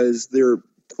 though, was they're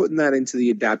putting that into the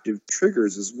adaptive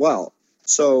triggers as well.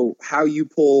 So how you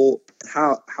pull,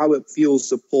 how it feels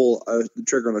to pull the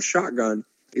trigger on a shotgun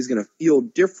is going to feel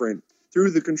different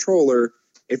through the controller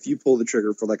if you pull the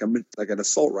trigger for an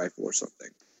assault rifle or something,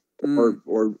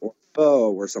 or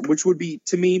bow or something, which would be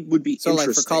interesting.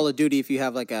 So for Call of Duty, if you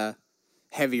have a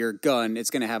heavier gun, it's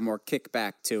going to have more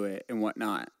kickback to it and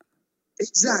whatnot.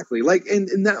 Exactly,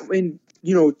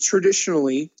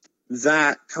 traditionally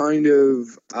that kind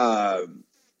of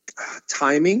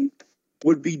timing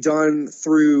would be done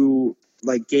through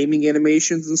gaming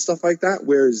animations and stuff like that,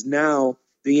 whereas now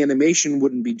the animation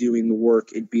wouldn't be doing the work,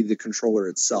 it'd be the controller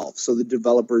itself. So the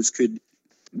developers could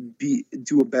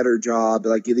do a better job.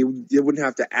 They wouldn't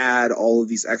have to add all of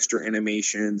these extra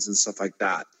animations and stuff like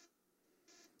that.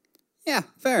 Yeah,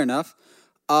 fair enough.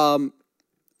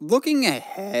 Looking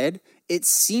ahead, it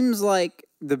seems like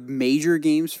the major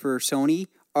games for Sony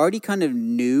already kind of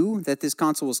knew that this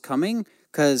console was coming,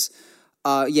 because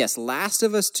yes, Last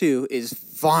of Us 2 is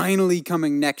finally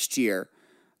coming next year.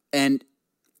 And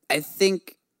I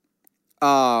think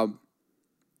that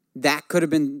could have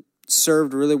been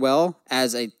served really well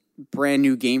as a brand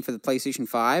new game for the PlayStation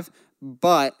 5.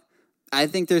 But I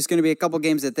think there's going to be a couple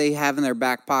games that they have in their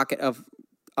back pocket of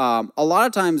a lot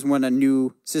of times when a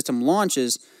new system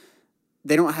launches,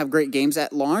 they don't have great games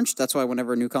at launch. That's why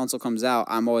whenever a new console comes out,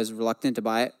 I'm always reluctant to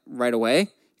buy it right away.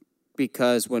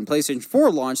 Because when PlayStation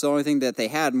 4 launched, the only thing that they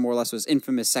had more or less was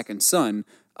Infamous Second Son.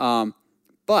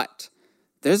 But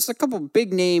there's a couple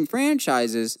big name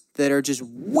franchises that are just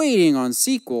waiting on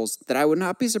sequels that I would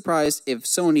not be surprised if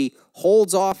Sony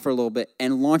holds off for a little bit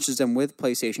and launches them with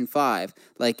PlayStation 5.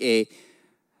 Like a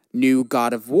new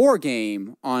God of War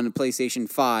game on PlayStation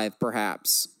 5,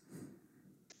 perhaps.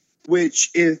 Which,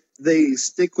 if they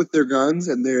stick with their guns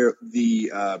and the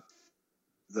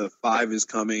 5 is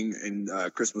coming in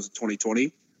Christmas of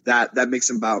 2020, that makes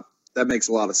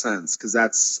a lot of sense, because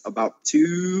that's about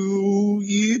 2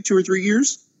 or 3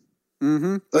 years.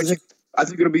 Mm-hmm. I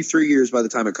think it'll be 3 years by the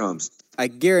time it comes. I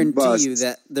guarantee you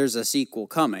that there's a sequel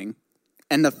coming,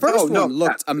 and the first one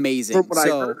looked amazing. From what I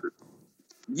heard,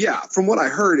 from what I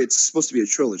heard, it's supposed to be a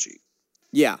trilogy.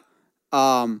 Yeah.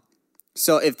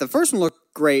 So if the first one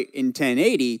looked great in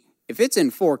 1080, if it's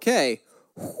in 4K,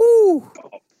 whoo!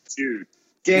 Oh, dude.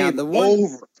 Game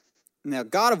over. Now,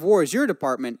 God of War is your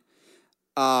department.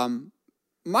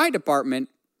 My department,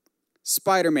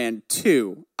 Spider-Man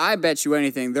 2. I bet you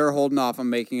anything they're holding off on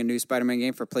making a new Spider-Man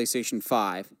game for PlayStation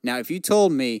 5. Now, if you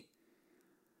told me,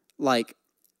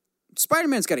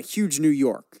 Spider-Man's got a huge New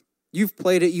York. You've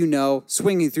played it,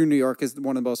 swinging through New York is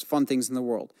one of the most fun things in the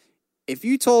world. If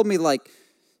you told me,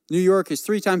 New York is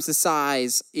 3 times the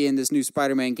size in this new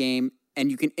Spider-Man game, and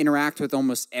you can interact with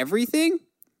almost everything,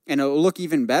 and it'll look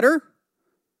even better?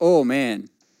 Oh, man.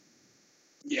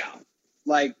 Yeah.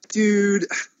 Dude.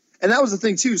 And that was the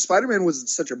thing, too. Spider-Man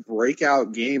was such a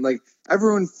breakout game.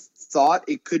 Everyone thought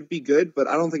it could be good, but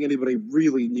I don't think anybody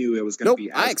really knew it was going to be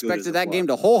as good as it was. I expected that game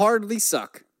to wholeheartedly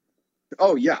suck.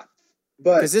 Oh, yeah.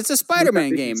 Because it's a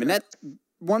Spider-Man game, and that's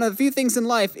one of the few things in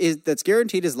life that's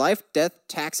guaranteed is life, death,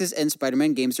 taxes, and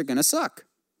Spider-Man games are going to suck.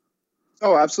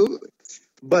 Oh, absolutely.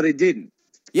 But it didn't.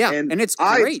 Yeah, and it's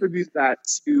great. I attribute that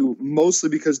to mostly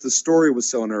because the story was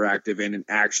so interactive and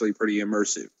actually pretty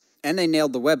immersive. And they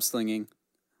nailed the web slinging.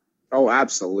 Oh,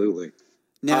 absolutely.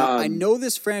 Now, I know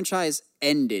this franchise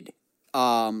ended,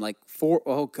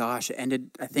 it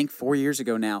ended, I think, 4 years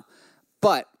ago now.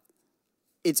 But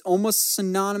it's almost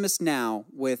synonymous now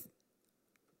with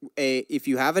if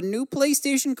you have a new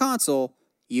PlayStation console,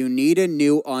 you need a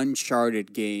new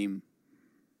Uncharted game.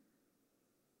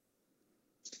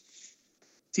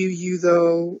 Do you,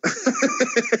 though?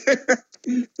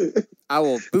 I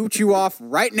will boot you off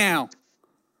right now.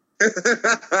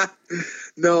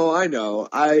 No, I know.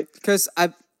 Because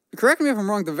correct me if I'm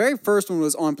wrong, the very first one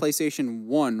was on PlayStation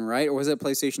 1, right? Or was it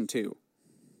PlayStation 2?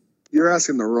 You're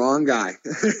asking the wrong guy.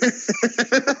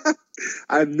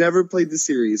 I've never played the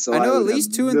series, so I know at would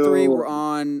least have 2 and 3 were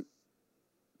on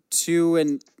 2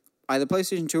 and either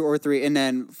PlayStation 2 or 3, and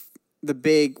then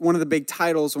one of the big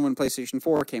titles when PlayStation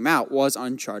 4 came out was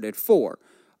Uncharted 4.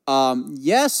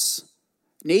 Yes,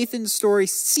 Nathan's story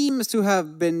seems to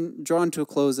have been drawn to a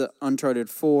close at Uncharted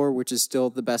 4, which is still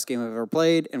the best game I've ever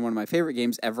played and one of my favorite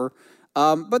games ever.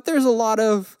 But there's a lot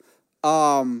of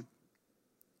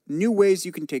new ways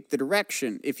you can take the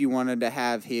direction. If you wanted to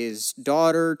have his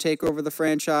daughter take over the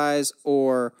franchise,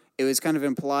 or it was kind of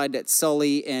implied that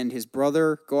Sully and his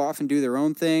brother go off and do their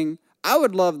own thing. I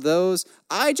would love those.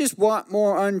 I just want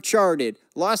more Uncharted.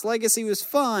 Lost Legacy was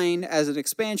fine as an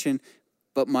expansion,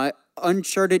 but my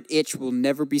Uncharted itch will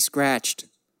never be scratched.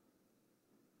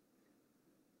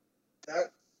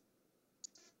 That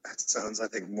sounds, I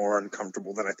think, more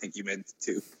uncomfortable than I think you meant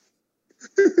to.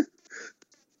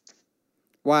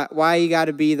 Why you got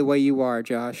to be the way you are,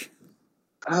 Josh?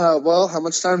 Well, how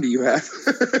much time do you have?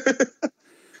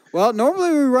 Well,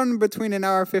 normally we run between an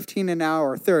hour 15 and an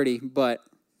hour 30, but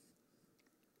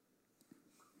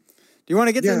do you want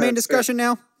to get to the main discussion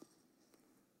now?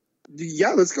 Yeah,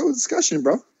 let's go with discussion,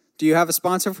 bro. Do you have a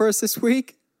sponsor for us this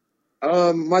week?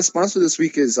 My sponsor this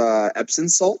week is Epsom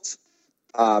salt,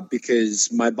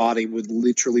 because my body would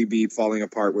literally be falling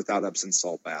apart without Epsom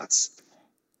salt baths.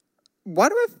 Why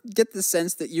do I get the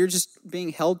sense that you're just being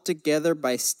held together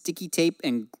by sticky tape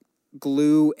and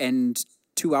glue and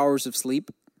 2 hours of sleep?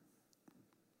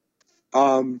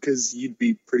 Because you'd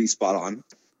be pretty spot on.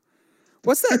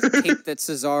 What's that tape that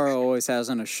Cesaro always has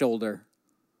on his shoulder?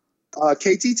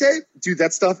 KT tape? Dude,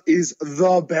 that stuff is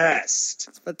the best.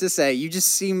 I was about to say, you just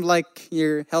seem like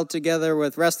you're held together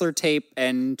with wrestler tape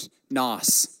and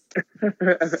NOS.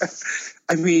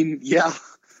 I mean, yeah.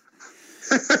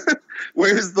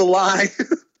 Where's the lie?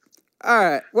 All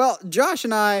right. Well, Josh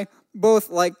and I both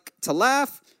like to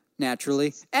laugh,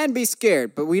 naturally, and be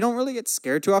scared, but we don't really get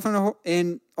scared too often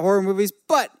in horror movies.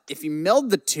 But if you meld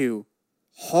the two,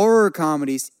 horror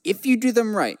comedies, if you do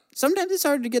them right, sometimes it's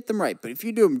hard to get them right, but if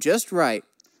you do them just right,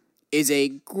 is a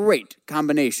great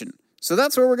combination. So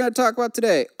that's what we're going to talk about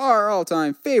today, our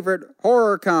all-time favorite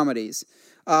horror comedies.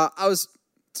 To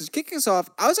kick us off,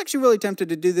 I was actually really tempted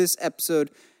to do this episode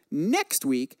next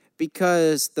week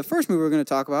because the first movie we're going to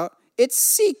talk about, its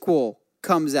sequel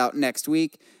comes out next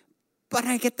week, but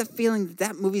I get the feeling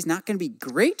that movie's not going to be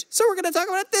great, so we're going to talk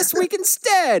about it this week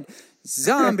instead.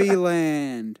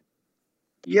 Zombieland.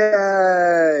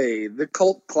 Yay! The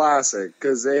cult classic,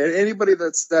 because anybody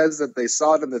that says that they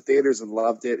saw it in the theaters and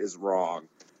loved it is wrong.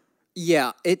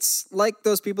 Yeah, it's like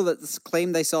those people that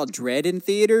claim they saw Dread in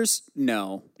theaters.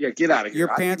 No. Yeah, get out of here.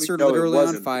 Your pants are literally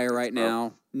on fire right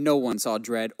now. No one saw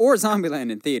Dread or Zombieland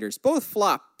in theaters. Both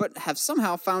flop, but have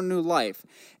somehow found new life.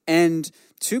 And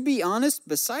to be honest,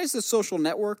 besides The Social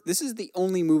Network, this is the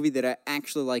only movie that I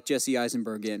actually like Jesse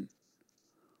Eisenberg in.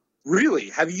 Really?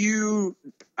 Have you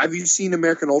seen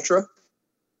American Ultra?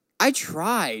 I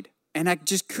tried, and I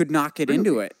just could not get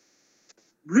into it.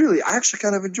 Really? I actually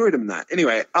kind of enjoyed him in that.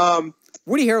 Anyway,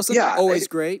 Woody Harrelson's always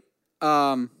great.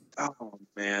 Oh,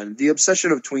 man. The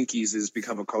obsession of Twinkies has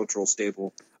become a cultural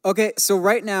staple. Okay, so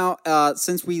right now,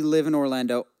 since we live in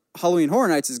Orlando, Halloween Horror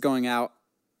Nights is going out,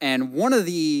 and one of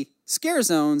the scare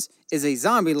zones is a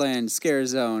Zombieland scare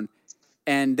zone,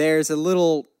 and there's a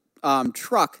little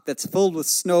truck that's filled with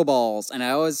snowballs, and I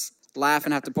always laugh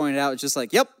and have to point it out. It's just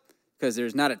like, yep, because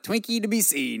there's not a Twinkie to be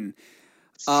seen.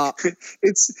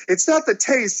 It's not the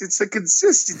taste, it's the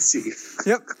consistency.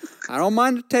 Yep, I don't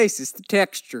mind the taste, it's the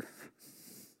texture.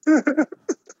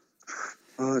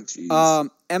 Oh, jeez.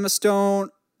 Emma Stone,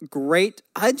 great.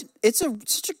 It's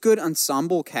such a good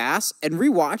ensemble cast, and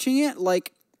rewatching it,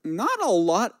 like, not a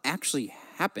lot actually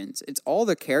happens. It's all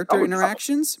the character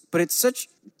interactions, but it's such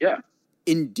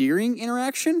endearing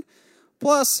interaction.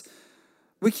 Plus,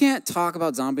 we can't talk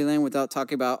about Zombieland without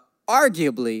talking about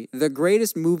arguably the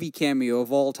greatest movie cameo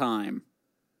of all time.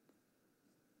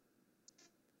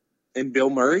 And Bill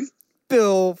Murray?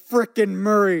 Bill frickin'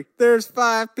 Murray. There's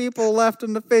 5 people left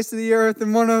on the face of the earth,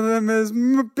 and one of them is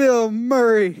Bill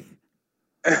Murray.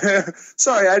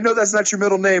 Sorry, I know that's not your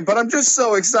middle name, but I'm just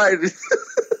so excited.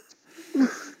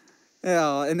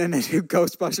 Yeah, and then they do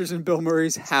Ghostbusters in Bill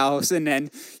Murray's house, and then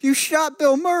you shot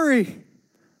Bill Murray.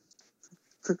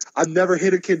 I've never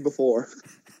hit a kid before.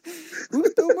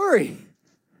 Who's Bill Murray?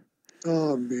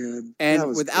 Oh, man.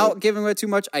 And without giving away too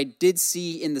much, I did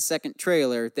see in the second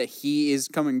trailer that he is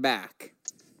coming back.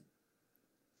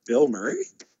 Bill Murray?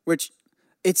 Which,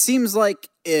 it seems like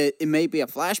it may be a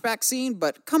flashback scene,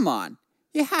 but come on.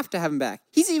 You have to have him back.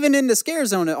 He's even in the scare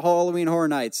zone at Halloween Horror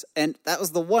Nights, and that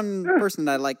was the one person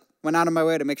that I went out of my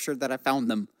way to make sure that I found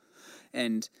them.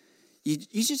 And you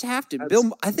just have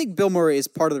to. I think Bill Murray is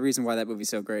part of the reason why that movie's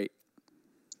so great.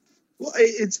 Well,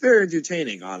 it's very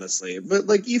entertaining, honestly. But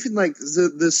like even like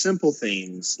the simple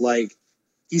things, like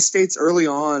he states early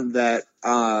on that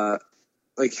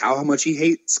like how much he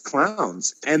hates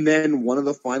clowns, and then one of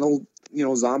the final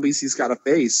zombies he's got to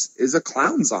face is a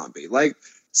clown zombie. Like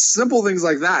simple things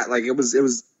like that. Like it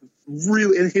was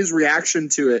really, and his reaction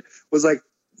to it was like,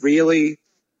 really,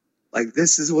 like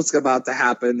this is what's about to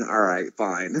happen. All right,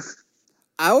 fine.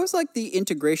 I always like the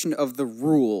integration of the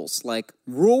rules, like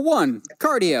rule 1,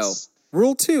 cardio.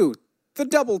 Rule 2, the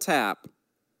double tap.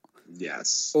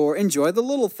 Yes. Or enjoy the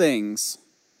little things.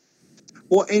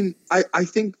 Well, and I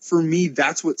think for me,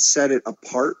 that's what set it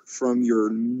apart from your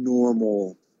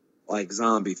normal, like,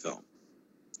 zombie film.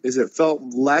 Is it felt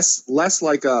less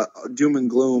like a doom and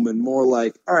gloom and more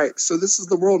like, all right, so this is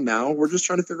the world now. We're just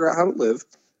trying to figure out how to live.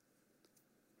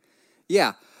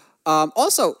 Yeah.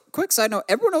 Also, quick side note,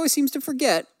 everyone always seems to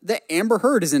forget that Amber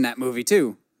Heard is in that movie,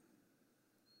 too.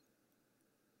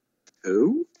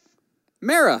 Who?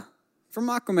 Mara from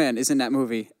Aquaman is in that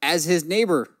movie as his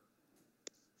neighbor.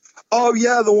 Oh,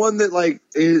 yeah, the one that, like...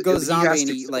 goes zombie and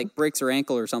he, like, breaks her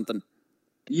ankle or something.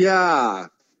 Yeah.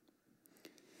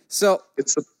 So...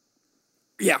 It's a...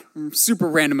 Yeah, super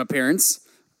random appearance.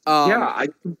 Yeah, I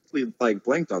completely, like,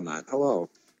 blanked on that. Hello.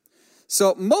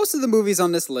 So, most of the movies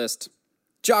on this list,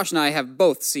 Josh and I have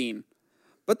both seen.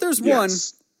 But there's one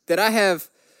that I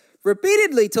have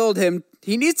repeatedly told him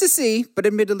he needs to see, but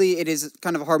admittedly it is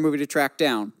kind of a hard movie to track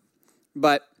down.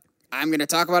 But I'm going to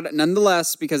talk about it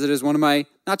nonetheless because it is one of my,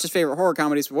 not just favorite horror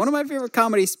comedies, but one of my favorite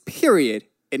comedies, period.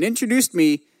 It introduced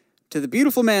me to the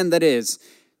beautiful man that is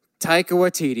Taika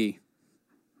Waititi.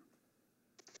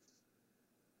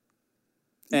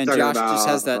 And Josh just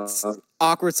has that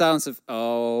awkward silence of,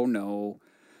 oh no.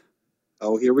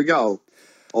 Oh, here we go.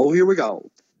 Oh, here we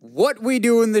go. What We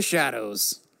Do in the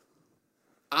Shadows.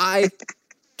 I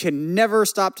can never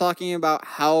stop talking about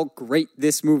how great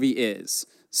this movie is.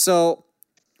 So,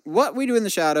 What We Do in the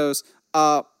Shadows,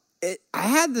 I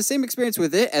had the same experience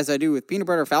with it as I do with Peanut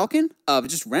Butter Falcon.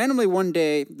 Just randomly one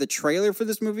day, the trailer for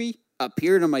this movie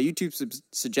appeared on my YouTube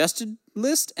suggested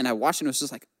list, and I watched it and it was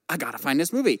just like, I gotta find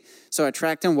this movie. So I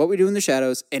tracked down What We Do in the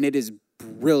Shadows, and it is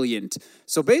brilliant.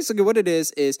 So basically what it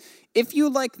is if you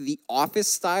like the Office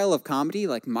style of comedy,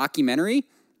 like mockumentary,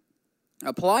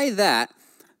 apply that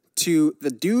to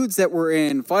the dudes that were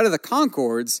in Flight of the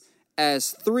Conchords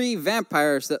as 3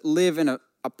 vampires that live in an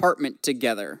apartment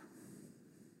together.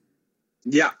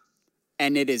 Yeah.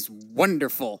 And it is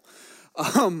wonderful.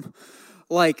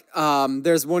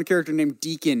 There's one character named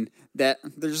Deacon that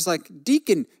they're just like,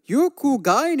 Deacon, you're a cool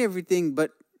guy and everything,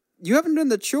 but you haven't done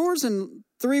the chores in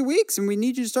 3 weeks and we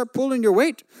need you to start pulling your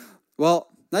weight. Well,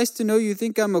 nice to know you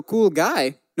think I'm a cool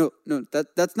guy. No,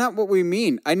 that's not what we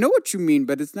mean. I know what you mean,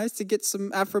 but it's nice to get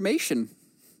some affirmation.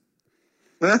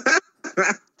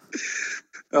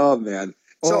 Oh, man.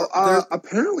 So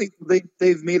apparently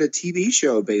they've made a TV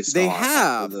show based on it. They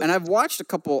have, and I've watched a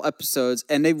couple episodes,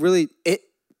 and it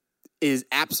is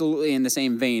absolutely in the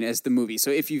same vein as the movie.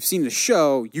 So if you've seen the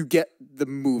show, you get the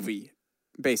movie,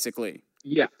 basically.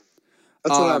 Yeah,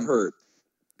 that's what I've heard.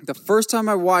 The first time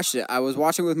I watched it, I was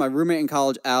watching it with my roommate in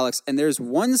college, Alex, and there's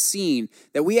one scene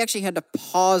that we actually had to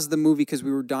pause the movie because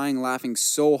we were dying laughing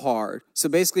so hard. So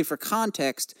basically, for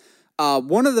context,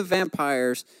 one of the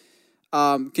vampires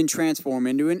can transform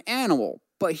into an animal,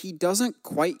 but he doesn't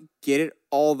quite get it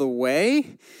all the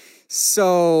way.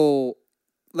 So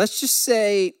let's just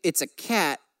say it's a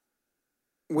cat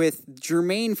with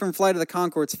Jermaine from Flight of the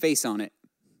Conchords' face on it.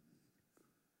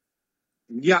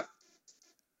 Yep.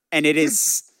 And it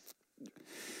is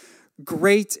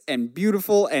great and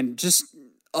beautiful and just,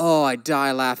 I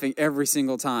die laughing every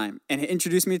single time. And it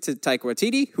introduced me to Taika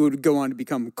Waititi, who would go on to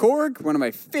become Korg, one of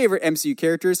my favorite MCU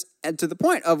characters. And to the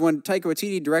point of when Taika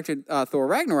Waititi directed Thor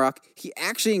Ragnarok, he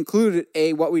actually included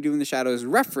a What We Do in the Shadows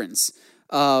reference.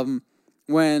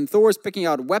 When Thor's picking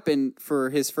out a weapon for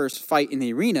his first fight in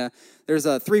the arena, there's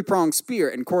a 3-pronged spear,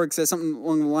 and Korg says something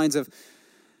along the lines of,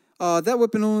 that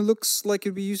weapon only looks like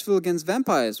it'd be useful against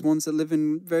vampires, ones that live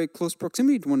in very close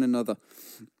proximity to one another.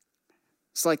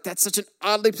 It's like, that's such an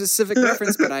oddly specific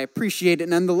reference, but I appreciate it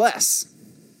nonetheless.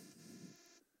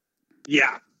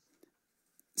 Yeah.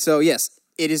 So, yes,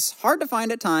 it is hard to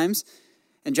find at times,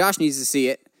 and Josh needs to see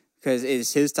it, because it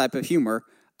is his type of humor.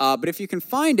 But if you can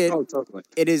find it, totally.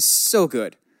 It is so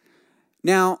good.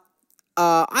 Now,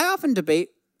 I often debate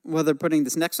whether putting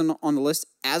this next one on the list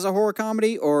as a horror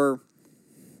comedy or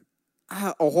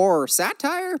a horror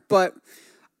satire, but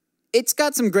it's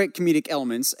got some great comedic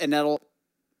elements, and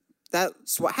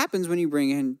that's what happens when you bring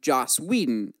in Joss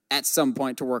Whedon at some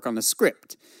point to work on the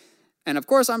script. And of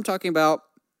course, I'm talking about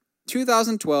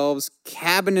 2012's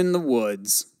Cabin in the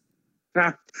Woods.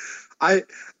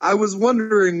 I was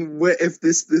wondering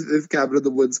if Cabin in the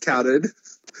Woods counted.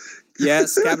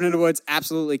 Yes, Cabin in the Woods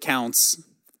absolutely counts.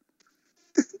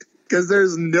 Because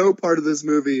there's no part of this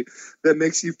movie that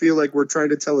makes you feel like we're trying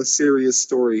to tell a serious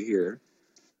story here.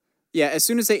 Yeah, as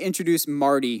soon as they introduce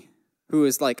Marty, who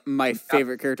is like my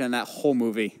favorite character in that whole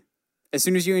movie. As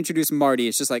soon as you introduce Marty,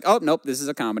 it's just like, oh, nope, this is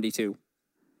a comedy too.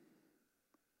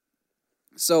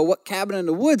 So what Cabin in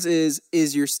the Woods is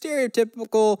your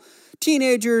stereotypical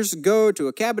teenagers go to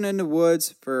a cabin in the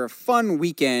woods for a fun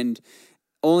weekend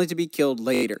only to be killed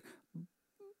later.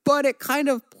 But it kind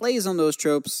of plays on those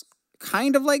tropes,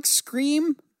 kind of like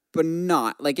Scream, but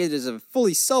not. Like, it is a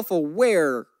fully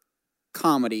self-aware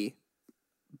comedy,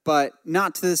 but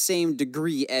not to the same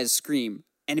degree as Scream.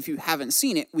 And if you haven't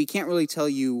seen it, we can't really tell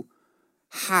you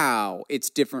how it's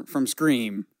different from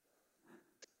Scream.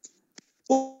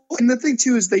 Well, and the thing,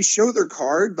 too, is they show their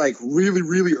card, like, really,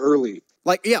 really early.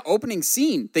 Like, yeah, opening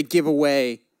scene, they give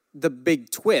away the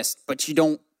big twist, but you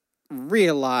don't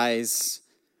realize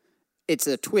it's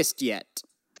a twist yet.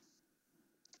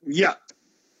 Yeah.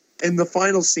 And the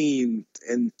final scene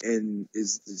and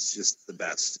is just the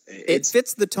best. It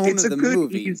fits the tone of the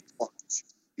movie.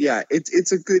 Yeah,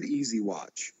 it's a good, easy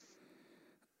watch.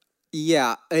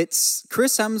 Yeah, it's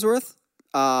Chris Hemsworth.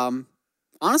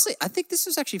 Honestly, I think this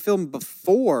was actually filmed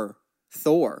before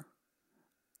Thor.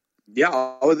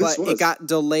 Yeah, It got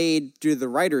delayed due to the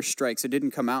writer's strike, so it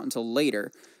didn't come out until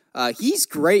later. He's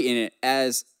great in it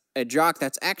as a jock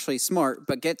that's actually smart,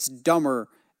 but gets dumber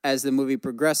as the movie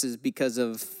progresses because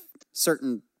of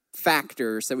certain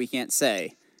factors that we can't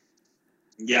say.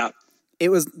 Yeah.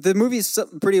 The movie's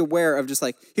pretty aware of just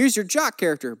like, here's your jock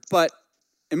character, but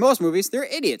in most movies, they're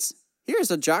idiots.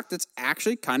 Here's a jock that's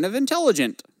actually kind of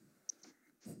intelligent.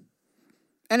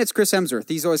 And it's Chris Hemsworth.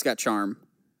 He's always got charm.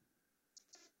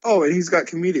 Oh, and he's got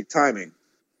comedic timing.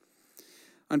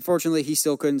 Unfortunately, he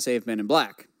still couldn't save Men in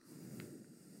Black.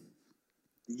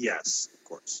 Yes, of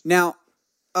course. Now,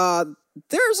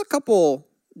 there's a couple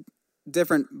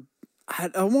different, I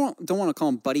don't want to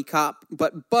call them buddy cop,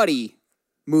 but buddy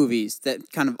movies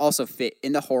that kind of also fit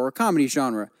in the horror comedy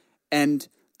genre. And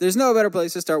there's no better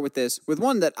place to start with this, with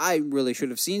one that I really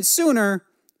should have seen sooner,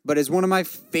 but is one of my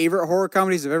favorite horror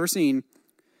comedies I've ever seen.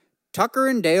 Tucker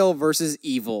and Dale versus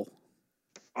Evil.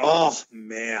 Oh,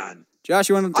 man. Josh,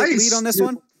 you want to take the lead on this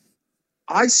one?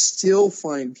 I still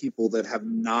find people that have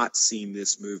not seen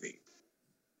this movie.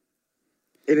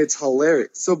 And it's hilarious.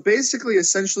 So basically,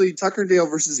 essentially, Tucker and Dale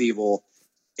versus Evil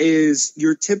is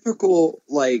your typical,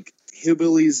 like,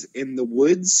 hillbillies in the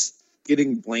woods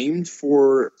getting blamed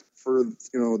for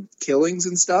killings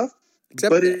and stuff.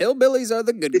 Except the hillbillies are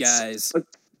the good guys.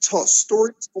 A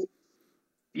story told.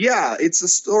 Yeah, it's a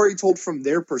story told from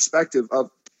their perspective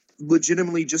of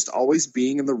legitimately just always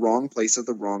being in the wrong place at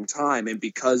the wrong time, and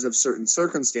because of certain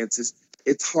circumstances,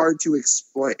 it's hard to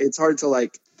explain. It's hard to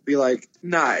like be like,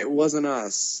 nah, it wasn't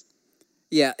us.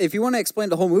 Yeah, if you want to explain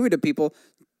the whole movie to people,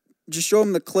 just show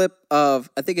them the clip of,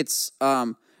 I think it's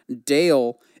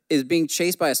Dale is being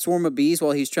chased by a swarm of bees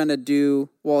while he's trying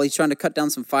to cut down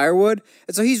some firewood,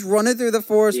 and so he's running through the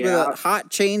forest with a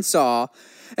hot chainsaw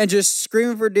and just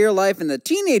screaming for dear life, and the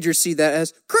teenagers see that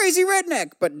as crazy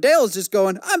redneck, but Dale's just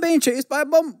going, I'm being chased by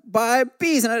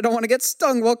bees, and I don't want to get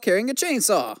stung while carrying a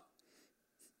chainsaw.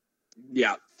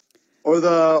 Yeah.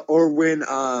 Or when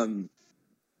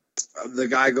the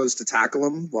guy goes to tackle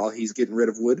him while he's getting rid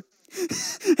of wood.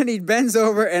 And he bends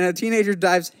over, and a teenager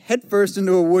dives headfirst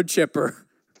into a wood chipper.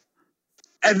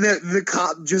 And the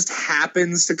cop just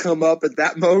happens to come up at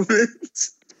that moment.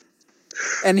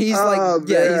 And he's he's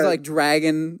like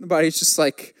dragging, but he's just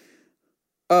like,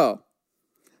 oh.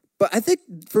 But I think,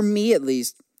 for me at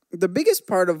least, the biggest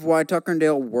part of why Tucker and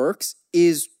Dale works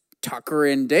is Tucker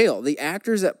and Dale. The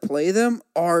actors that play them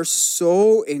are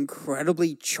so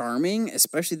incredibly charming,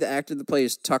 especially the actor that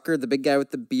plays Tucker, the big guy with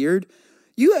the beard.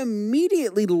 You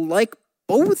immediately like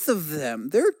both of them.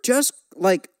 They're just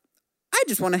like, I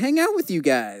just want to hang out with you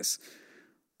guys.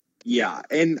 Yeah,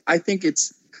 and I think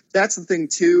that's the thing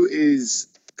too, is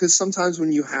because sometimes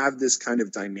when you have this kind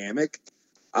of dynamic,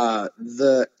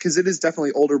 because it is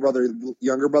definitely older brother,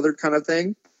 younger brother kind of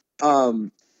thing,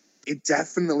 it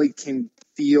definitely can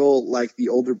feel like the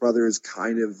older brother is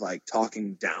kind of like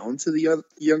talking down to the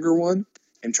younger one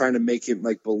and trying to make him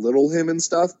like belittle him and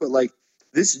stuff. But like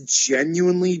this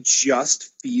genuinely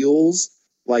just feels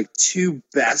like two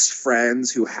best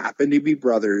friends who happen to be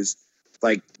brothers,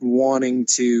 like wanting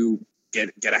to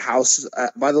get a house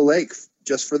by the lake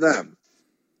just for them.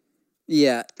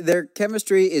 Yeah, their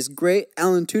chemistry is great.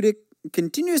 Alan Tudyk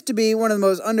continues to be one of the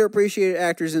most underappreciated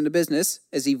actors in the business,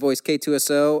 as he voiced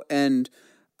K2SO, and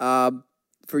uh,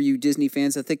 for you Disney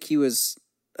fans, I think he was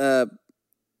Weaselton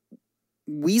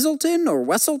or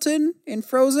Wesselton in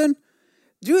Frozen.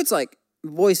 Dude's like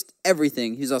voiced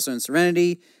everything. He's also in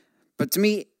Serenity, but to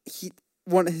me,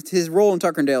 his role in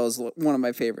Tucker and Dale is one of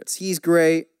my favorites. He's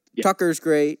great. Yeah. Tucker's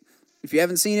great. If you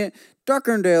haven't seen it,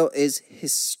 Tucker and Dale is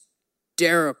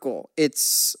hysterical. It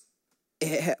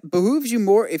behooves you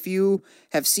more if you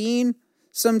have seen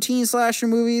some teen slasher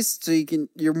movies, so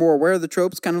you're more aware of the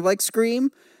tropes, kind of like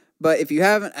Scream. But if you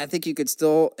haven't, I think you could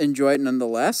still enjoy it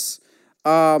nonetheless.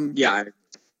 Another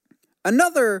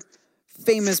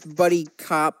famous buddy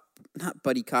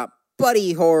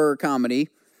horror comedy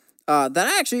that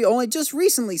I actually only just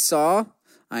recently saw,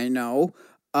 I know,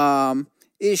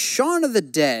 is Shaun of the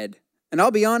Dead. And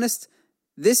I'll be honest,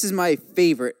 this is my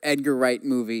favorite Edgar Wright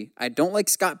movie. I don't like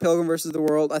Scott Pilgrim vs. the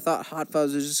World. I thought Hot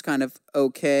Fuzz was just kind of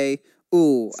okay.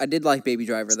 Ooh, I did like Baby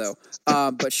Driver, though.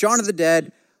 But Shaun of the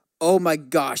Dead, oh my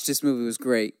gosh, this movie was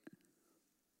great.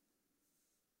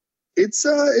 It's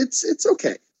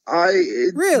okay.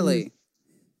 Really?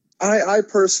 I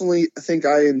personally think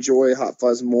I enjoy Hot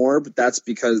Fuzz more, but that's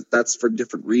for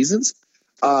different reasons.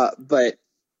 But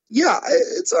yeah,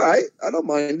 it's all right. I don't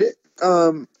mind it.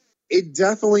 It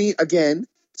definitely, again,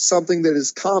 something that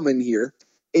is common here.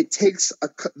 It takes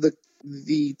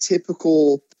the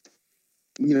typical,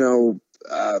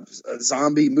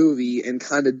 zombie movie and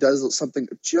kind of does something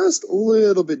just a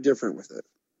little bit different with it.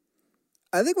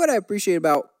 I think what I appreciate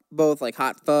about both like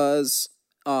Hot Fuzz,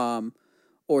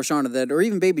 or Shaun of the Dead, or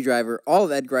even Baby Driver, all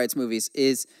of Edgar Wright's movies,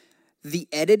 is the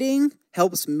editing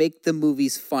helps make the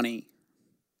movies funny.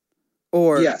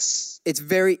 Or yes, it's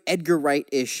very Edgar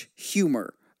Wright-ish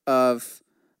humor of,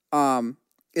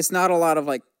 it's not a lot of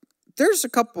like, there's a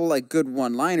couple like good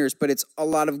one-liners, but it's a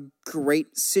lot of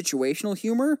great situational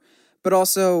humor, but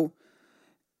also,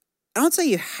 I don't say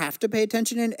you have to pay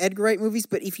attention in Edgar Wright movies,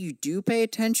 but if you do pay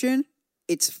attention,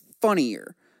 it's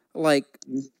funnier. Like,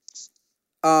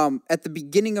 at the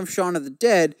beginning of Shaun of the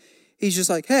Dead, he's just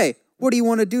like, hey, what do you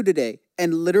want to do today?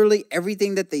 And literally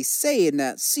everything that they say in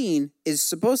that scene is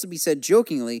supposed to be said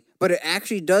jokingly, but it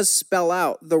actually does spell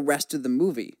out the rest of the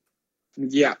movie.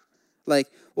 Yeah. Like,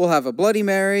 we'll have a Bloody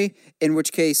Mary, in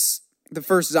which case the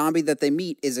first zombie that they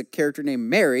meet is a character named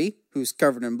Mary, who's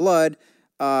covered in blood.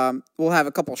 We'll have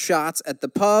a couple shots at the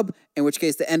pub, in which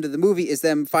case the end of the movie is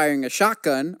them firing a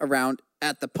shotgun around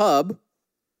at the pub.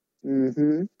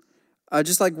 Mm-hmm.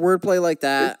 Just like wordplay like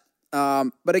that.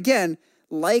 But again,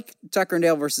 like Tucker and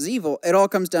Dale versus Evil, it all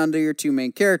comes down to your two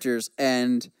main characters,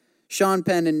 and Sean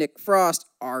Penn and Nick Frost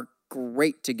are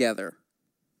great together.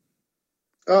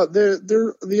 They're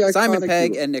the iconic Simon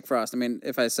Pegg and Nick Frost. I mean,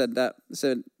 if I said the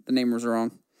name was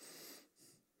wrong.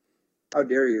 How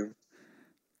dare you?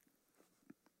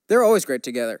 They're always great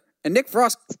together. And Nick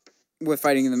Frost, with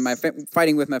fighting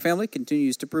with my family,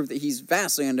 continues to prove that he's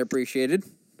vastly underappreciated.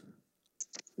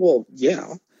 Well,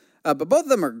 yeah. But both of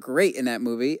them are great in that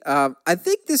movie. I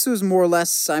think this was more or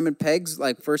less Simon Pegg's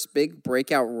like first big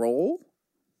breakout role.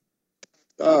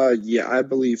 Yeah, I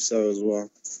believe so as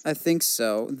well. I think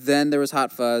so. Then there was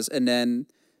Hot Fuzz, and then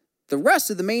the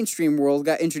rest of the mainstream world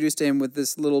got introduced to him with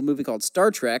this little movie called Star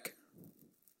Trek.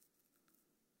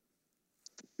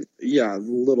 Yeah,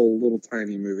 little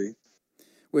tiny movie,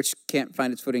 which can't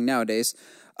find its footing nowadays.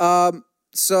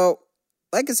 So,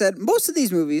 like I said, most of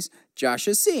these movies Josh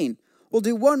has seen. We'll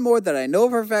do one more that I know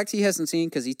for a fact he hasn't seen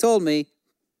because he told me,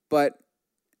 but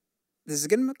this is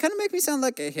going to kind of make me sound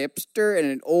like a hipster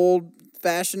and an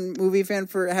old-fashioned movie fan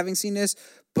for having seen this,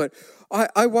 but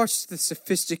I watched the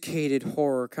sophisticated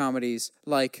horror comedies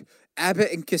like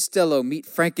Abbott and Costello Meet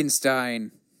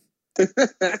Frankenstein.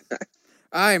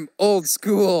 I'm old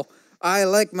school. I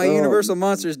like my Universal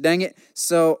monsters, dang it.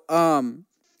 So,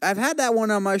 I've had that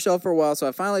one on my shelf for a while, so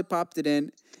I finally popped it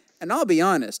in, and I'll be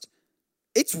honest,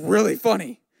 it's really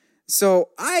funny. So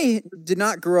I did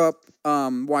not grow up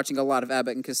watching a lot of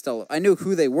Abbott and Costello. I knew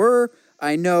who they were.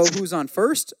 I know who's on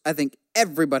first. I think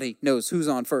everybody knows who's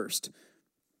on first.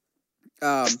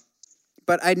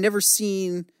 But I'd never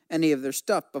seen any of their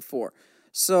stuff before.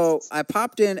 So I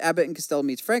popped in Abbott and Costello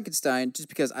Meets Frankenstein just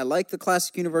because I like the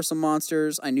classic Universal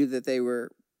monsters. I knew that they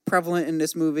were prevalent in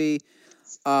this movie.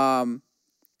 I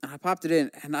popped it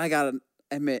in, and I gotta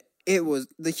admit,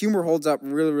 the humor holds up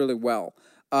really, really well.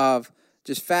 Of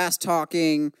just fast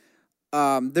talking.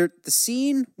 The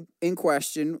scene in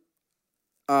question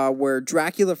where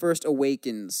Dracula first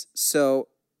awakens. So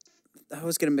I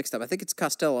was getting mixed up. I think it's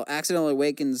Costello accidentally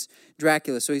awakens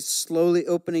Dracula. So he's slowly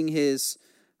opening his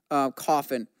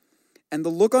coffin, And the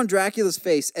look on Dracula's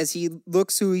face as he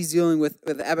looks who he's dealing with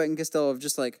Abbott and Costello of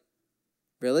just like,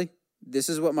 really? This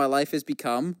is what my life has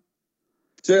become?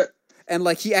 And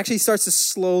like he actually starts to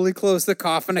slowly close the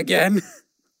coffin again.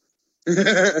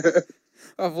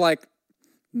 Of like,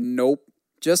 nope,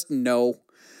 just no.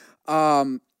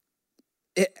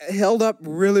 It held up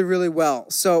really, really well.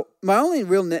 So my only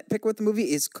real nitpick with the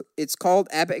movie is it's called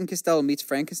Abbott and Costello Meets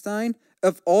Frankenstein.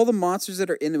 Of all the monsters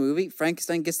that are in the movie,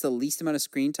 Frankenstein gets the least amount of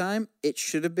screen time. It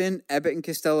should have been Abbott and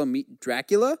Costello Meet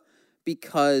Dracula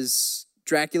because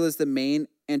Dracula is the main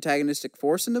antagonistic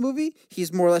force in the movie.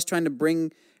 He's more or less trying to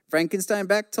bring Frankenstein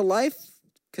back to life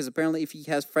because apparently if he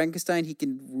has Frankenstein, he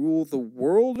can rule the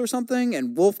world or something.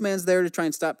 And Wolfman's there to try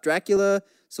and stop Dracula.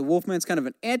 So Wolfman's kind of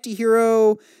an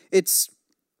anti-hero. It's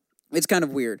kind of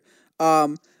weird.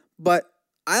 But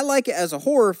I like it as a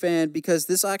horror fan because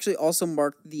this actually also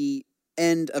marked the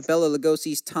end of Bela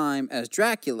Lugosi's time as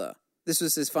Dracula. This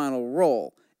was his final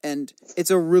role. And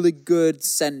it's a really good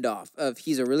send-off of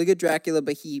he's a really good Dracula,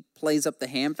 but he plays up the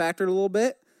ham factor a little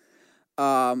bit.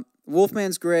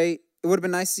 Wolfman's great. It would have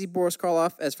been nice to see Boris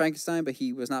Karloff as Frankenstein, but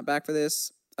he was not back for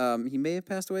this. He may have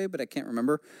passed away, but I can't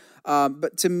remember.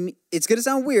 But to me, it's going to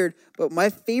sound weird, but my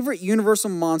favorite Universal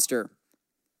monster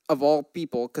of all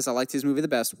people, because I liked his movie the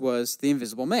best, was The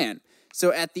Invisible Man.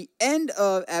 So at the end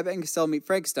of Abbott and Costello Meet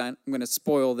Frankenstein, I'm going to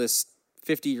spoil this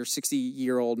 50 or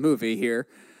 60-year-old movie here.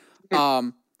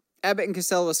 Abbott and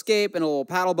Costello escape in a little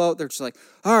paddle boat. They're just like,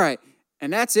 all right,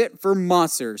 and that's it for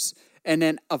monsters. And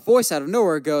then a voice out of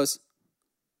nowhere goes,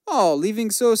 oh, leaving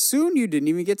so soon? You didn't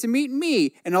even get to meet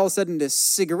me. And all of a sudden, this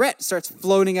cigarette starts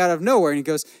floating out of nowhere, and he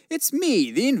goes, it's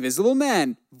me, the Invisible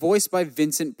Man, voiced by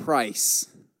Vincent Price.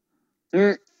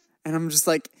 And I'm just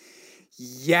like,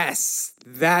 yes,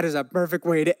 that is a perfect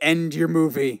way to end your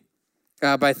movie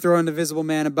by throwing the Invisible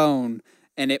Man a bone.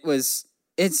 And it's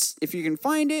if you can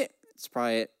find it, it's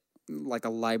probably at like a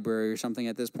library or something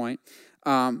at this point.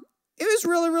 It was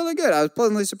really, really good. I was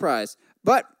pleasantly surprised.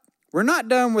 But we're not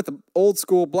done with the old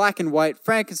school black and white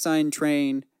Frankenstein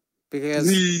train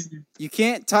because you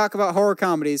can't talk about horror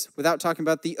comedies without talking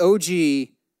about the OG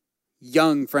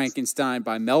Young Frankenstein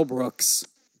by Mel Brooks.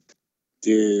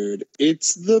 Dude,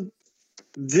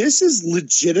 this is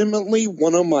legitimately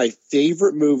one of my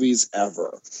favorite movies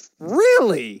ever.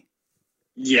 Really?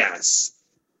 Yes.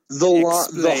 The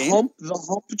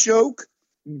hump joke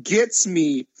gets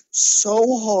me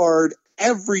so hard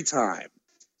every time.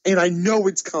 And I know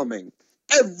it's coming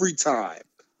every time.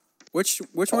 Which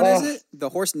one is it? The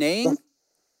horse neighing?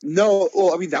 No,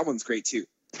 well, I mean that one's great too.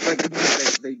 But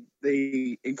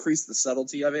they increase the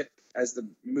subtlety of it as the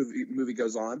movie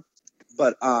goes on.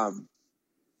 But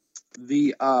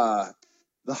the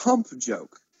hump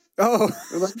joke. Oh,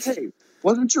 they're like, hey,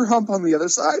 wasn't your hump on the other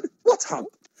side? What's hump?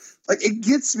 Like it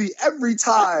gets me every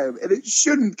time, and it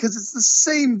shouldn't because it's the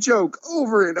same joke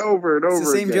over and over and over. It's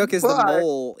the same again. joke as the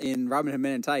mole in Robin Hood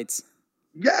Men in Tights.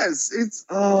 Yes, it's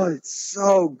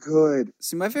so good.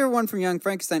 See, my favorite one from Young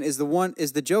Frankenstein is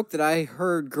the joke that I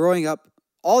heard growing up,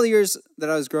 all the years that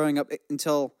I was growing up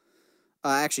until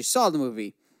I actually saw the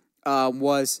movie.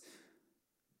 Was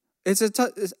it's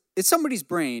somebody's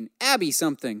brain, Abby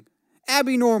something,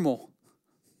 Abby normal.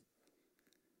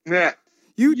 Yeah.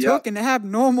 You took an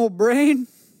abnormal brain?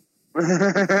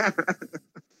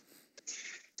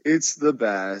 It's the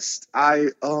best.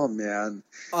 Oh man.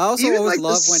 I also always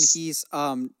love when he's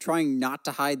trying not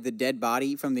to hide the dead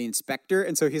body from the inspector,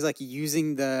 and so he's like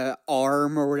using the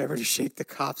arm or whatever to shake the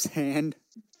cop's hand.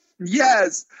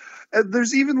 Yes. And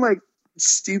there's even like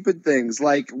stupid things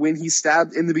like when he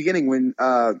stabbed in the beginning when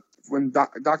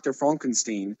Dr.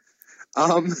 Frankenstein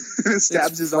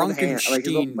stabs his own hand, like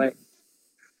his own leg.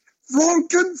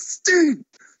 Frankenstein.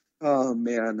 Oh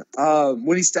man!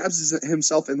 When he stabs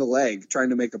himself in the leg,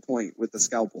 trying to make a point with the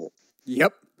scalpel.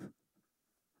 Yep.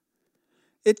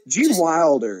 Gene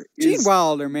Wilder,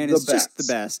 man, is just the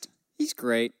best. He's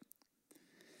great.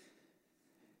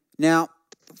 Now,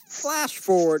 flash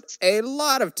forward a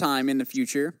lot of time in the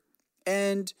future,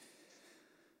 and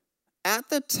at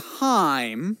the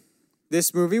time,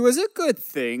 this movie was a good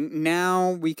thing.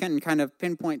 Now we can kind of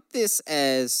pinpoint this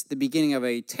as the beginning of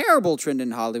a terrible trend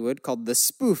in Hollywood called the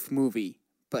spoof movie.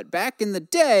 But back in the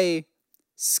day,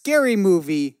 Scary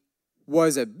Movie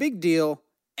was a big deal,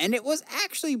 and it was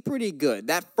actually pretty good.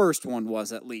 That first one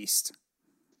was, at least.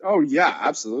 Oh, yeah,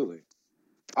 absolutely.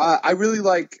 I really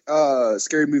like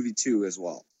Scary Movie 2 as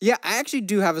well. Yeah, I actually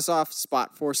do have a soft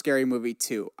spot for Scary Movie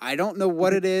 2. I don't know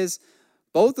what it is.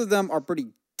 Both of them are pretty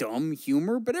dumb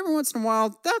humor, but every once in a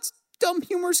while, that's dumb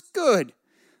humor's good.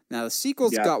 Now, the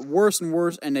sequels got worse and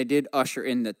worse, and they did usher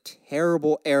in the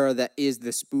terrible era that is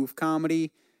the spoof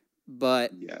comedy.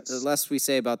 but Yes. the less we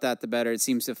say about that, the better. It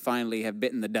seems to finally have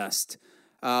bitten the dust.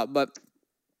 But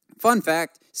fun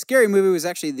fact, Scary Movie was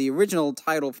actually the original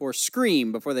title for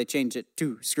Scream before they changed it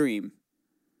to Scream.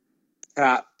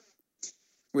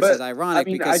 Which is ironic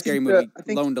because Scary Movie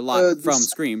loaned a lot from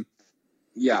Scream.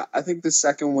 Yeah, I think the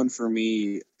second one for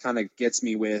me kind of gets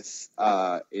me with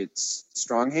its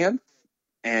strong hand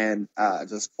and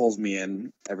just pulls me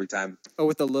in every time. Oh,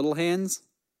 with the little hands?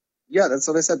 Yeah, that's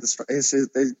what I said.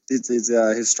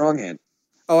 His strong hand.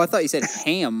 Oh, I thought you said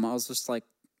ham. I was just like,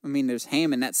 I mean, there's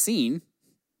ham in that scene.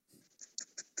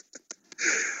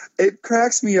 It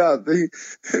cracks me up.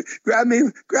 Grab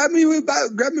me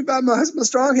by my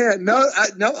strong hand. No,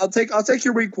 I'll take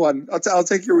your weak one. I'll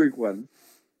take your weak one.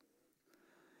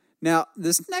 Now,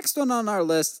 this next one on our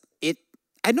list,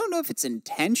 I don't know if it's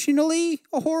intentionally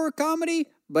a horror comedy,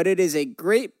 but it is a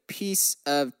great piece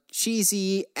of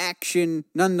cheesy action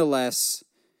nonetheless.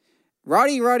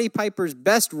 Roddy Piper's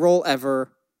best role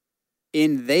ever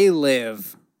in They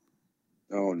Live.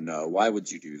 Oh no, why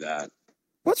would you do that?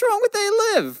 What's wrong with They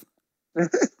Live?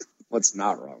 What's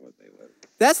not wrong with They Live?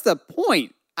 That's the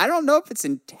point. I don't know if it's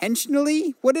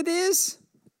intentionally what it is,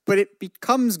 but it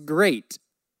becomes great.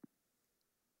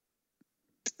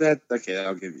 Okay,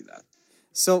 I'll give you that.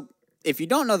 So, if you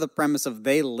don't know the premise of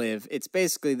They Live, it's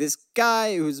basically this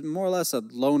guy who's more or less a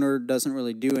loner, doesn't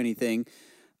really do anything,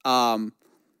 comes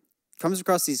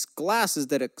across these glasses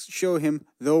that show him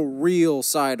the real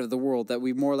side of the world, that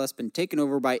we've more or less been taken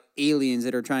over by aliens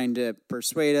that are trying to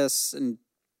persuade us and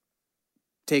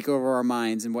take over our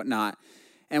minds and whatnot.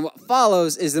 And what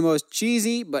follows is the most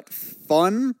cheesy but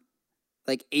fun,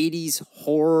 like 80s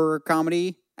horror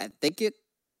comedy. I think it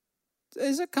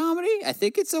is a comedy. I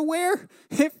think it's aware.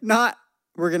 If not,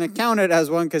 we're going to count it as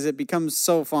one because it becomes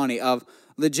so funny, of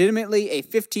legitimately a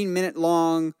 15-minute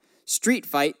long street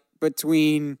fight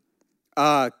between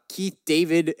Keith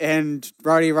David and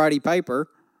Roddy Piper.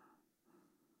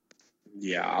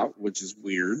 Yeah, which is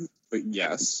weird, but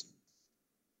yes.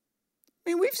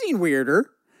 I mean, we've seen weirder,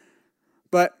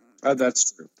 but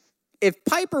that's true. If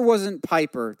Piper wasn't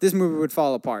Piper, this movie would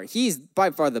fall apart. He's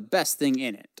by far the best thing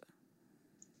in it.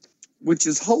 Which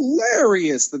is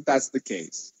hilarious that that's the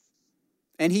case.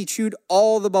 And he chewed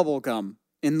all the bubble gum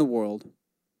in the world.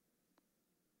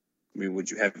 I mean,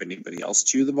 would you have anybody else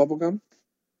chew the bubble gum?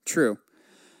 True.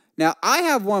 Now, I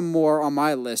have one more on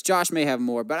my list. Josh may have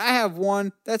more, but I have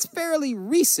one that's fairly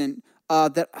recent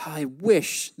that I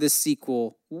wish this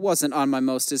sequel wasn't on my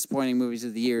most disappointing movies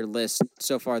of the year list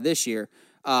so far this year.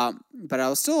 But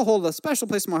I'll still hold a special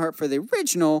place in my heart for the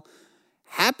original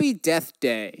Happy Death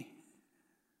Day.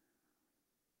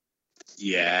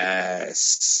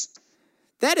 Yes.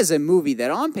 That is a movie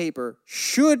that on paper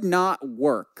should not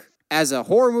work as a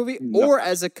horror movie or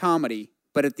as a comedy.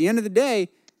 But at the end of the day,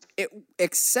 it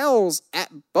excels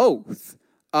at both.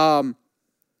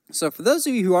 So for those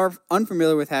of you who are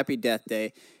unfamiliar with Happy Death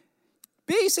Day,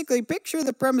 basically picture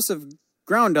the premise of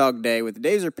Groundhog Day with the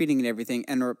days repeating and everything,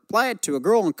 and apply it to a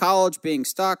girl in college being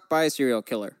stalked by a serial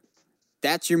killer.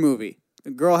 That's your movie.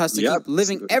 The girl has to keep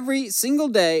living every single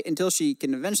day until she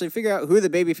can eventually figure out who the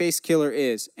babyface killer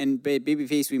is. And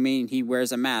babyface, we mean he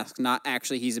wears a mask, not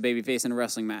actually he's a babyface in a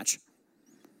wrestling match.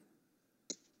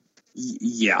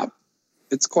 Yeah.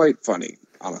 It's quite funny,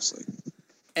 honestly.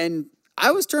 And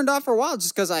I was turned off for a while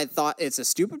just because I thought it's a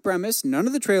stupid premise. None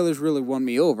of the trailers really won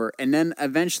me over. And then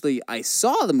eventually I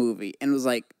saw the movie and was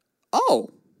like, oh,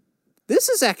 this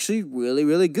is actually really,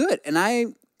 really good. And I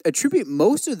attribute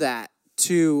most of that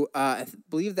to, I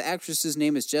believe the actress's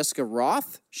name is Jessica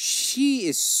Roth. She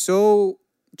is so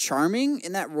charming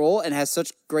in that role and has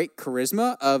such great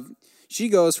charisma. She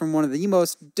goes from one of the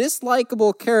most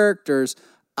dislikable characters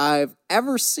I've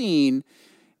ever seen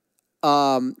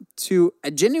to a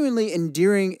genuinely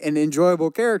endearing and enjoyable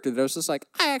character that I was just like,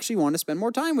 I actually want to spend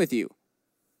more time with you.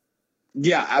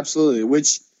 Yeah, absolutely.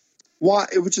 Which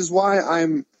is why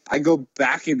I go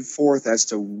back and forth as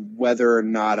to whether or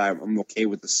not I'm okay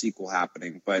with the sequel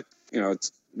happening. But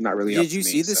it's not really. Did you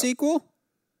see the sequel?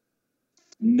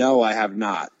 No, I have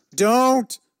not.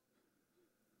 Don't.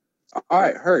 All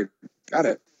right, heard. Got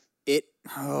it.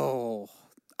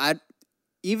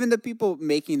 Even the people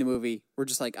making the movie were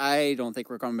just like, I don't think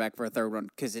we're coming back for a third one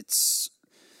because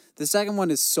the second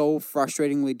one is so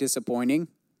frustratingly disappointing.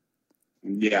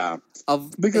 Yeah,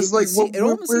 because it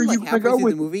almost seemed like halfway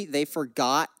through the movie they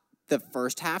forgot the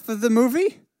first half of the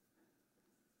movie.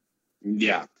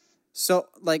 Yeah. So,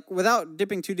 without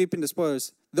dipping too deep into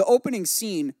spoilers, the opening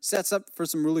scene sets up for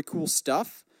some really cool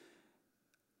stuff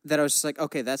that I was just like,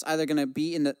 okay, that's either going to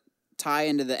be tie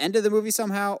into the end of the movie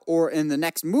somehow or in the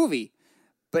next movie.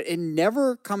 But it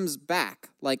never comes back,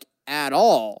 at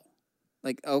all.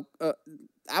 Like,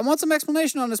 I want some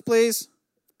explanation on this, please.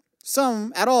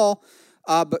 Some at all.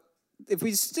 But if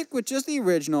we stick with just the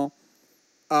original,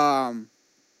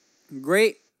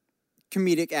 great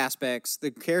comedic aspects.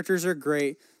 The characters are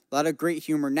great. A lot of great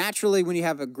humor. Naturally, when you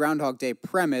have a Groundhog Day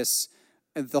premise,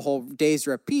 the whole day's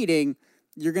repeating,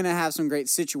 you're going to have some great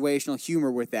situational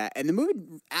humor with that. And the movie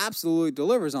absolutely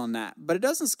delivers on that. But it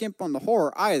doesn't skimp on the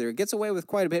horror either. It gets away with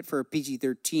quite a bit for a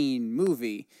PG-13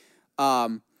 movie.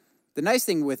 The nice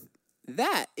thing with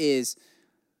that is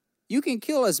you can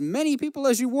kill as many people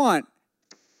as you want,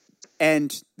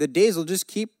 and the days will just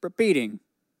keep repeating.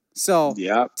 So,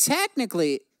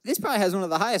 technically, this probably has one of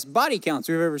the highest body counts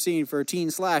we've ever seen for a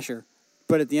teen slasher.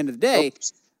 But at the end of the day,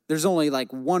 there's only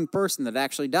like one person that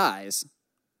actually dies.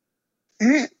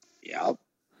 Yeah.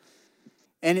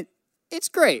 And it's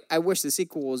great. I wish the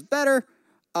sequel was better.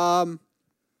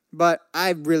 But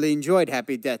I really enjoyed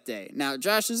Happy Death Day. Now,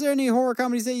 Josh, is there any horror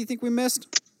comedies that you think we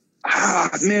missed?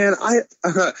 Man,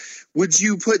 would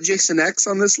you put Jason X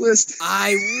on this list?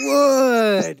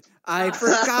 I would. I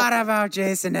forgot about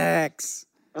Jason X.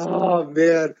 Oh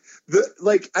man,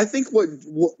 I think what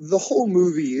the whole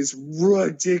movie is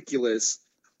ridiculous,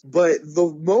 but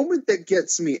the moment that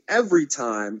gets me every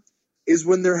time is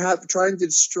when they're trying to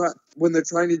distract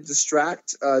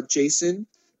Jason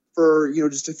for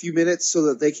just a few minutes so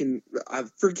that they can I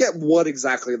forget what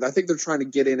exactly. I think they're trying to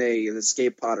get in an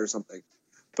escape pod or something.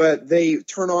 But they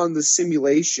turn on the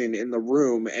simulation in the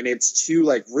room, and it's two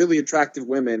really attractive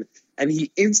women, and he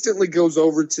instantly goes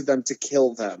over to them to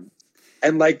kill them.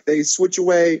 And they switch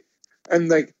away,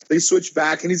 and they switch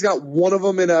back, and he's got one of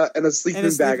them in a sleeping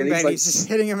bag, and he's just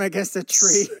hitting him against a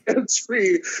tree. And it's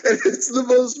the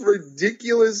most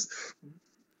ridiculous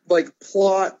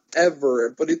plot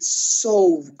ever, but it's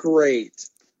so great.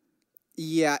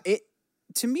 Yeah,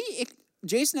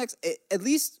 Jason X, at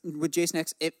least with Jason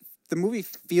X, the movie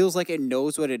feels like it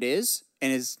knows what it is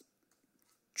and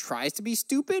tries to be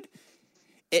stupid.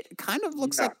 It kind of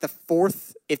looks like the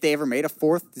fourth, if they ever made a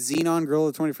fourth Xenon Girl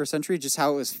of the 21st Century, just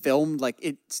how it was filmed.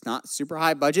 It's not super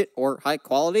high budget or high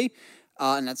quality,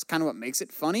 and that's kind of what makes it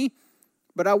funny.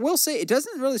 But I will say it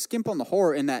doesn't really skimp on the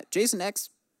horror in that Jason X,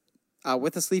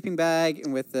 with the sleeping bag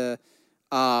and with the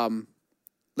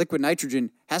liquid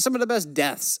nitrogen, has some of the best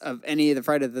deaths of any of the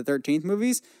Friday the 13th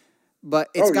movies. But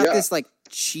it's got this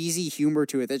cheesy humor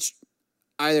to it that's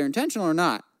either intentional or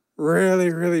not. Really,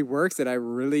 really works that I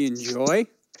really enjoy.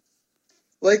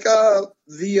 The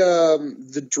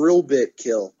drill bit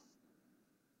kill.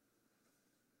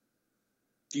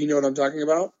 Do you know what I'm talking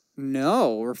about?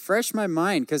 No, refresh my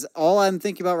mind, because all I'm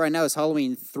thinking about right now is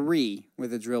Halloween 3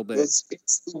 with a drill bit. It's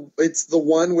the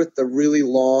one with the really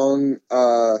long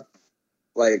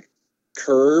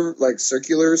curve,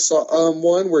 circular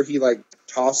one where he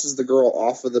tosses the girl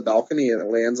off of the balcony and it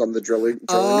lands on the drilling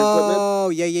equipment. Oh,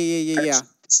 yeah.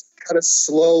 Kind of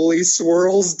slowly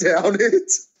swirls down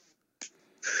it.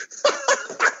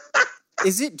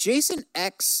 Is it Jason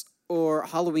X or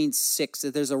Halloween 6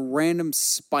 that there's a random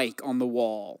spike on the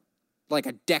wall? Like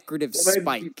a decorative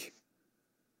spike.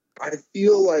 I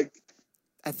feel like...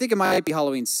 I think it might be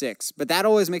Halloween 6, but that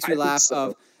always makes me laugh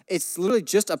it's literally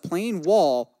just a plain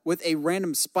wall with a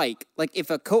random spike. Like if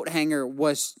a coat hanger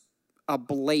was a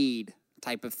blade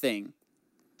type of thing.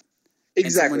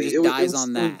 Exactly. And someone just dies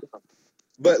on that.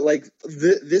 But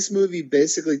this movie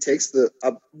basically takes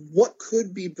what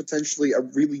could be potentially a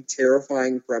really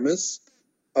terrifying premise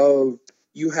of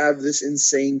you have this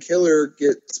insane killer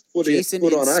gets put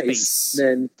on ice,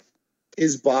 then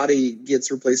his body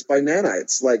gets replaced by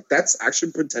nanites. That's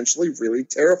actually potentially really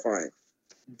terrifying.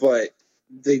 But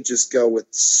they just go with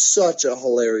such a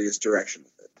hilarious direction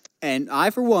with it. And I,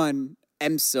 for one,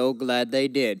 am so glad they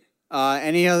did.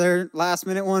 Any other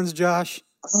last-minute ones, Josh?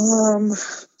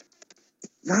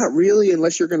 Not really,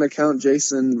 unless you're going to count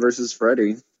Jason versus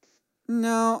Freddy.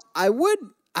 No, I would.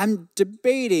 I'm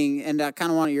debating, and I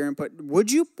kind of want your input.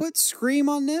 Would you put Scream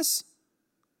on this?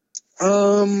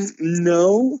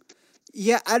 No.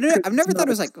 Yeah, I've never thought it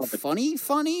was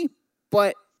funny,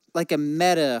 but like a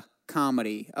meta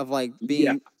comedy of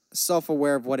being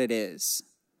self-aware of what it is.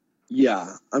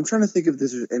 Yeah, I'm trying to think if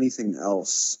there's anything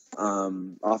else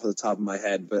off of the top of my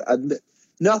head, but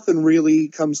nothing really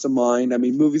comes to mind. I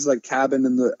mean, movies like Cabin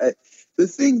and the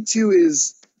thing too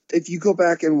is if you go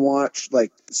back and watch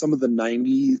some of the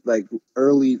 90s, late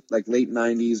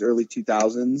 90s, early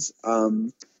 2000s,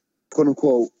 quote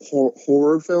unquote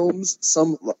horror films,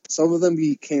 some of them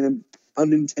can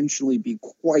unintentionally be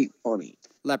quite funny.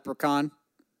 Leprechaun.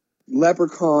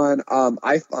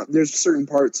 I thought there's certain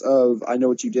parts of I Know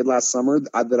What You Did Last Summer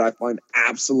that I find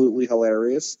absolutely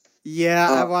hilarious. Yeah,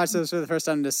 I watched those for the first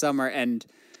time this summer, and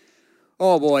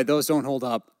Oh boy, those don't hold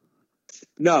up.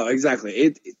 No,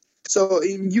 exactly. So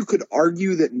you could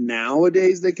argue that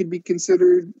nowadays they could be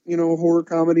considered, horror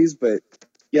comedies, but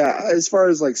yeah, as far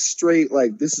as like straight,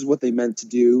 like this is what they meant to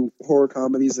do, horror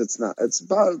comedies, it's not. It's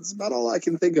about all I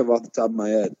can think of off the top of my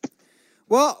head.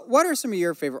 Well, what are some of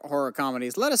your favorite horror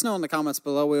comedies? Let us know in the comments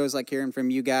below. We always like hearing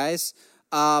from you guys.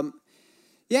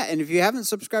 Yeah, and if you haven't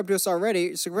subscribed to us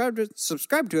already,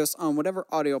 subscribe to us on whatever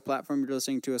audio platform you're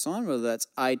listening to us on, whether that's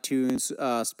iTunes,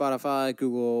 Spotify,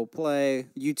 Google Play,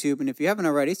 YouTube. And if you haven't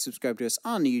already, subscribe to us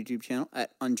on the YouTube channel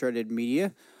at Uncharted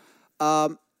Media.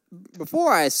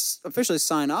 Before I officially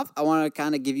sign off, I want to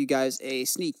kind of give you guys a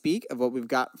sneak peek of what we've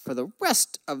got for the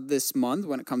rest of this month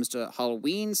when it comes to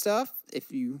Halloween stuff,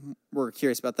 if you were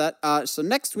curious about that. So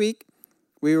next week,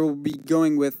 we will be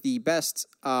going with the best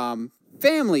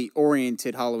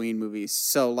family-oriented Halloween movies.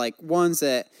 So, like, ones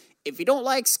that, if you don't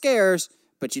like scares,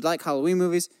 but you like Halloween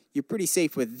movies, you're pretty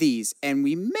safe with these. And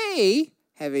we may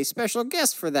have a special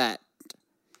guest for that.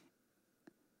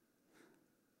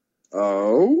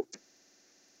 Oh?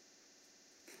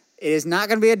 It is not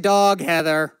going to be a dog,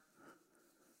 Heather.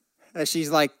 She's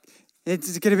like,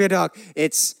 it's going to be a dog.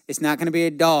 It's not going to be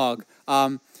a dog.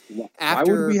 Why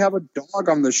would we have a dog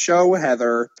on the show,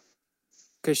 Heather?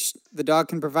 Because the dog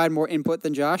can provide more input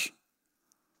than Josh.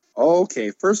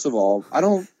 Okay, first of all,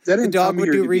 the dog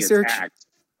would do research.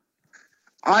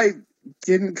 I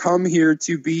didn't come here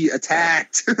to be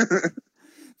attacked.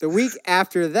 The week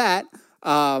after that,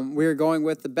 we're going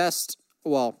with the best /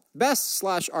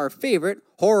 our favorite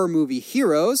horror movie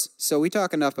heroes. So we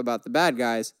talk enough about the bad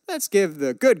guys. Let's give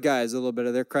the good guys a little bit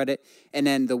of their credit. And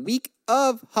then the week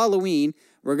of Halloween,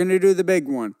 we're going to do the big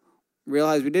one.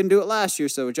 Realize we didn't do it last year,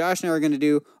 so Josh and I are going to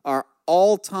do our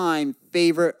all-time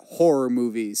favorite horror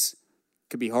movies.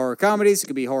 Could be horror comedies, it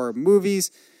could be horror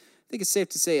movies. I think it's safe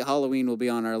to say Halloween will be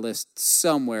on our list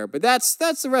somewhere. But that's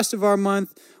the rest of our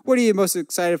month. What are you most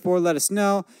excited for? Let us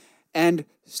know. And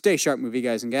stay sharp, movie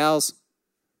guys and gals.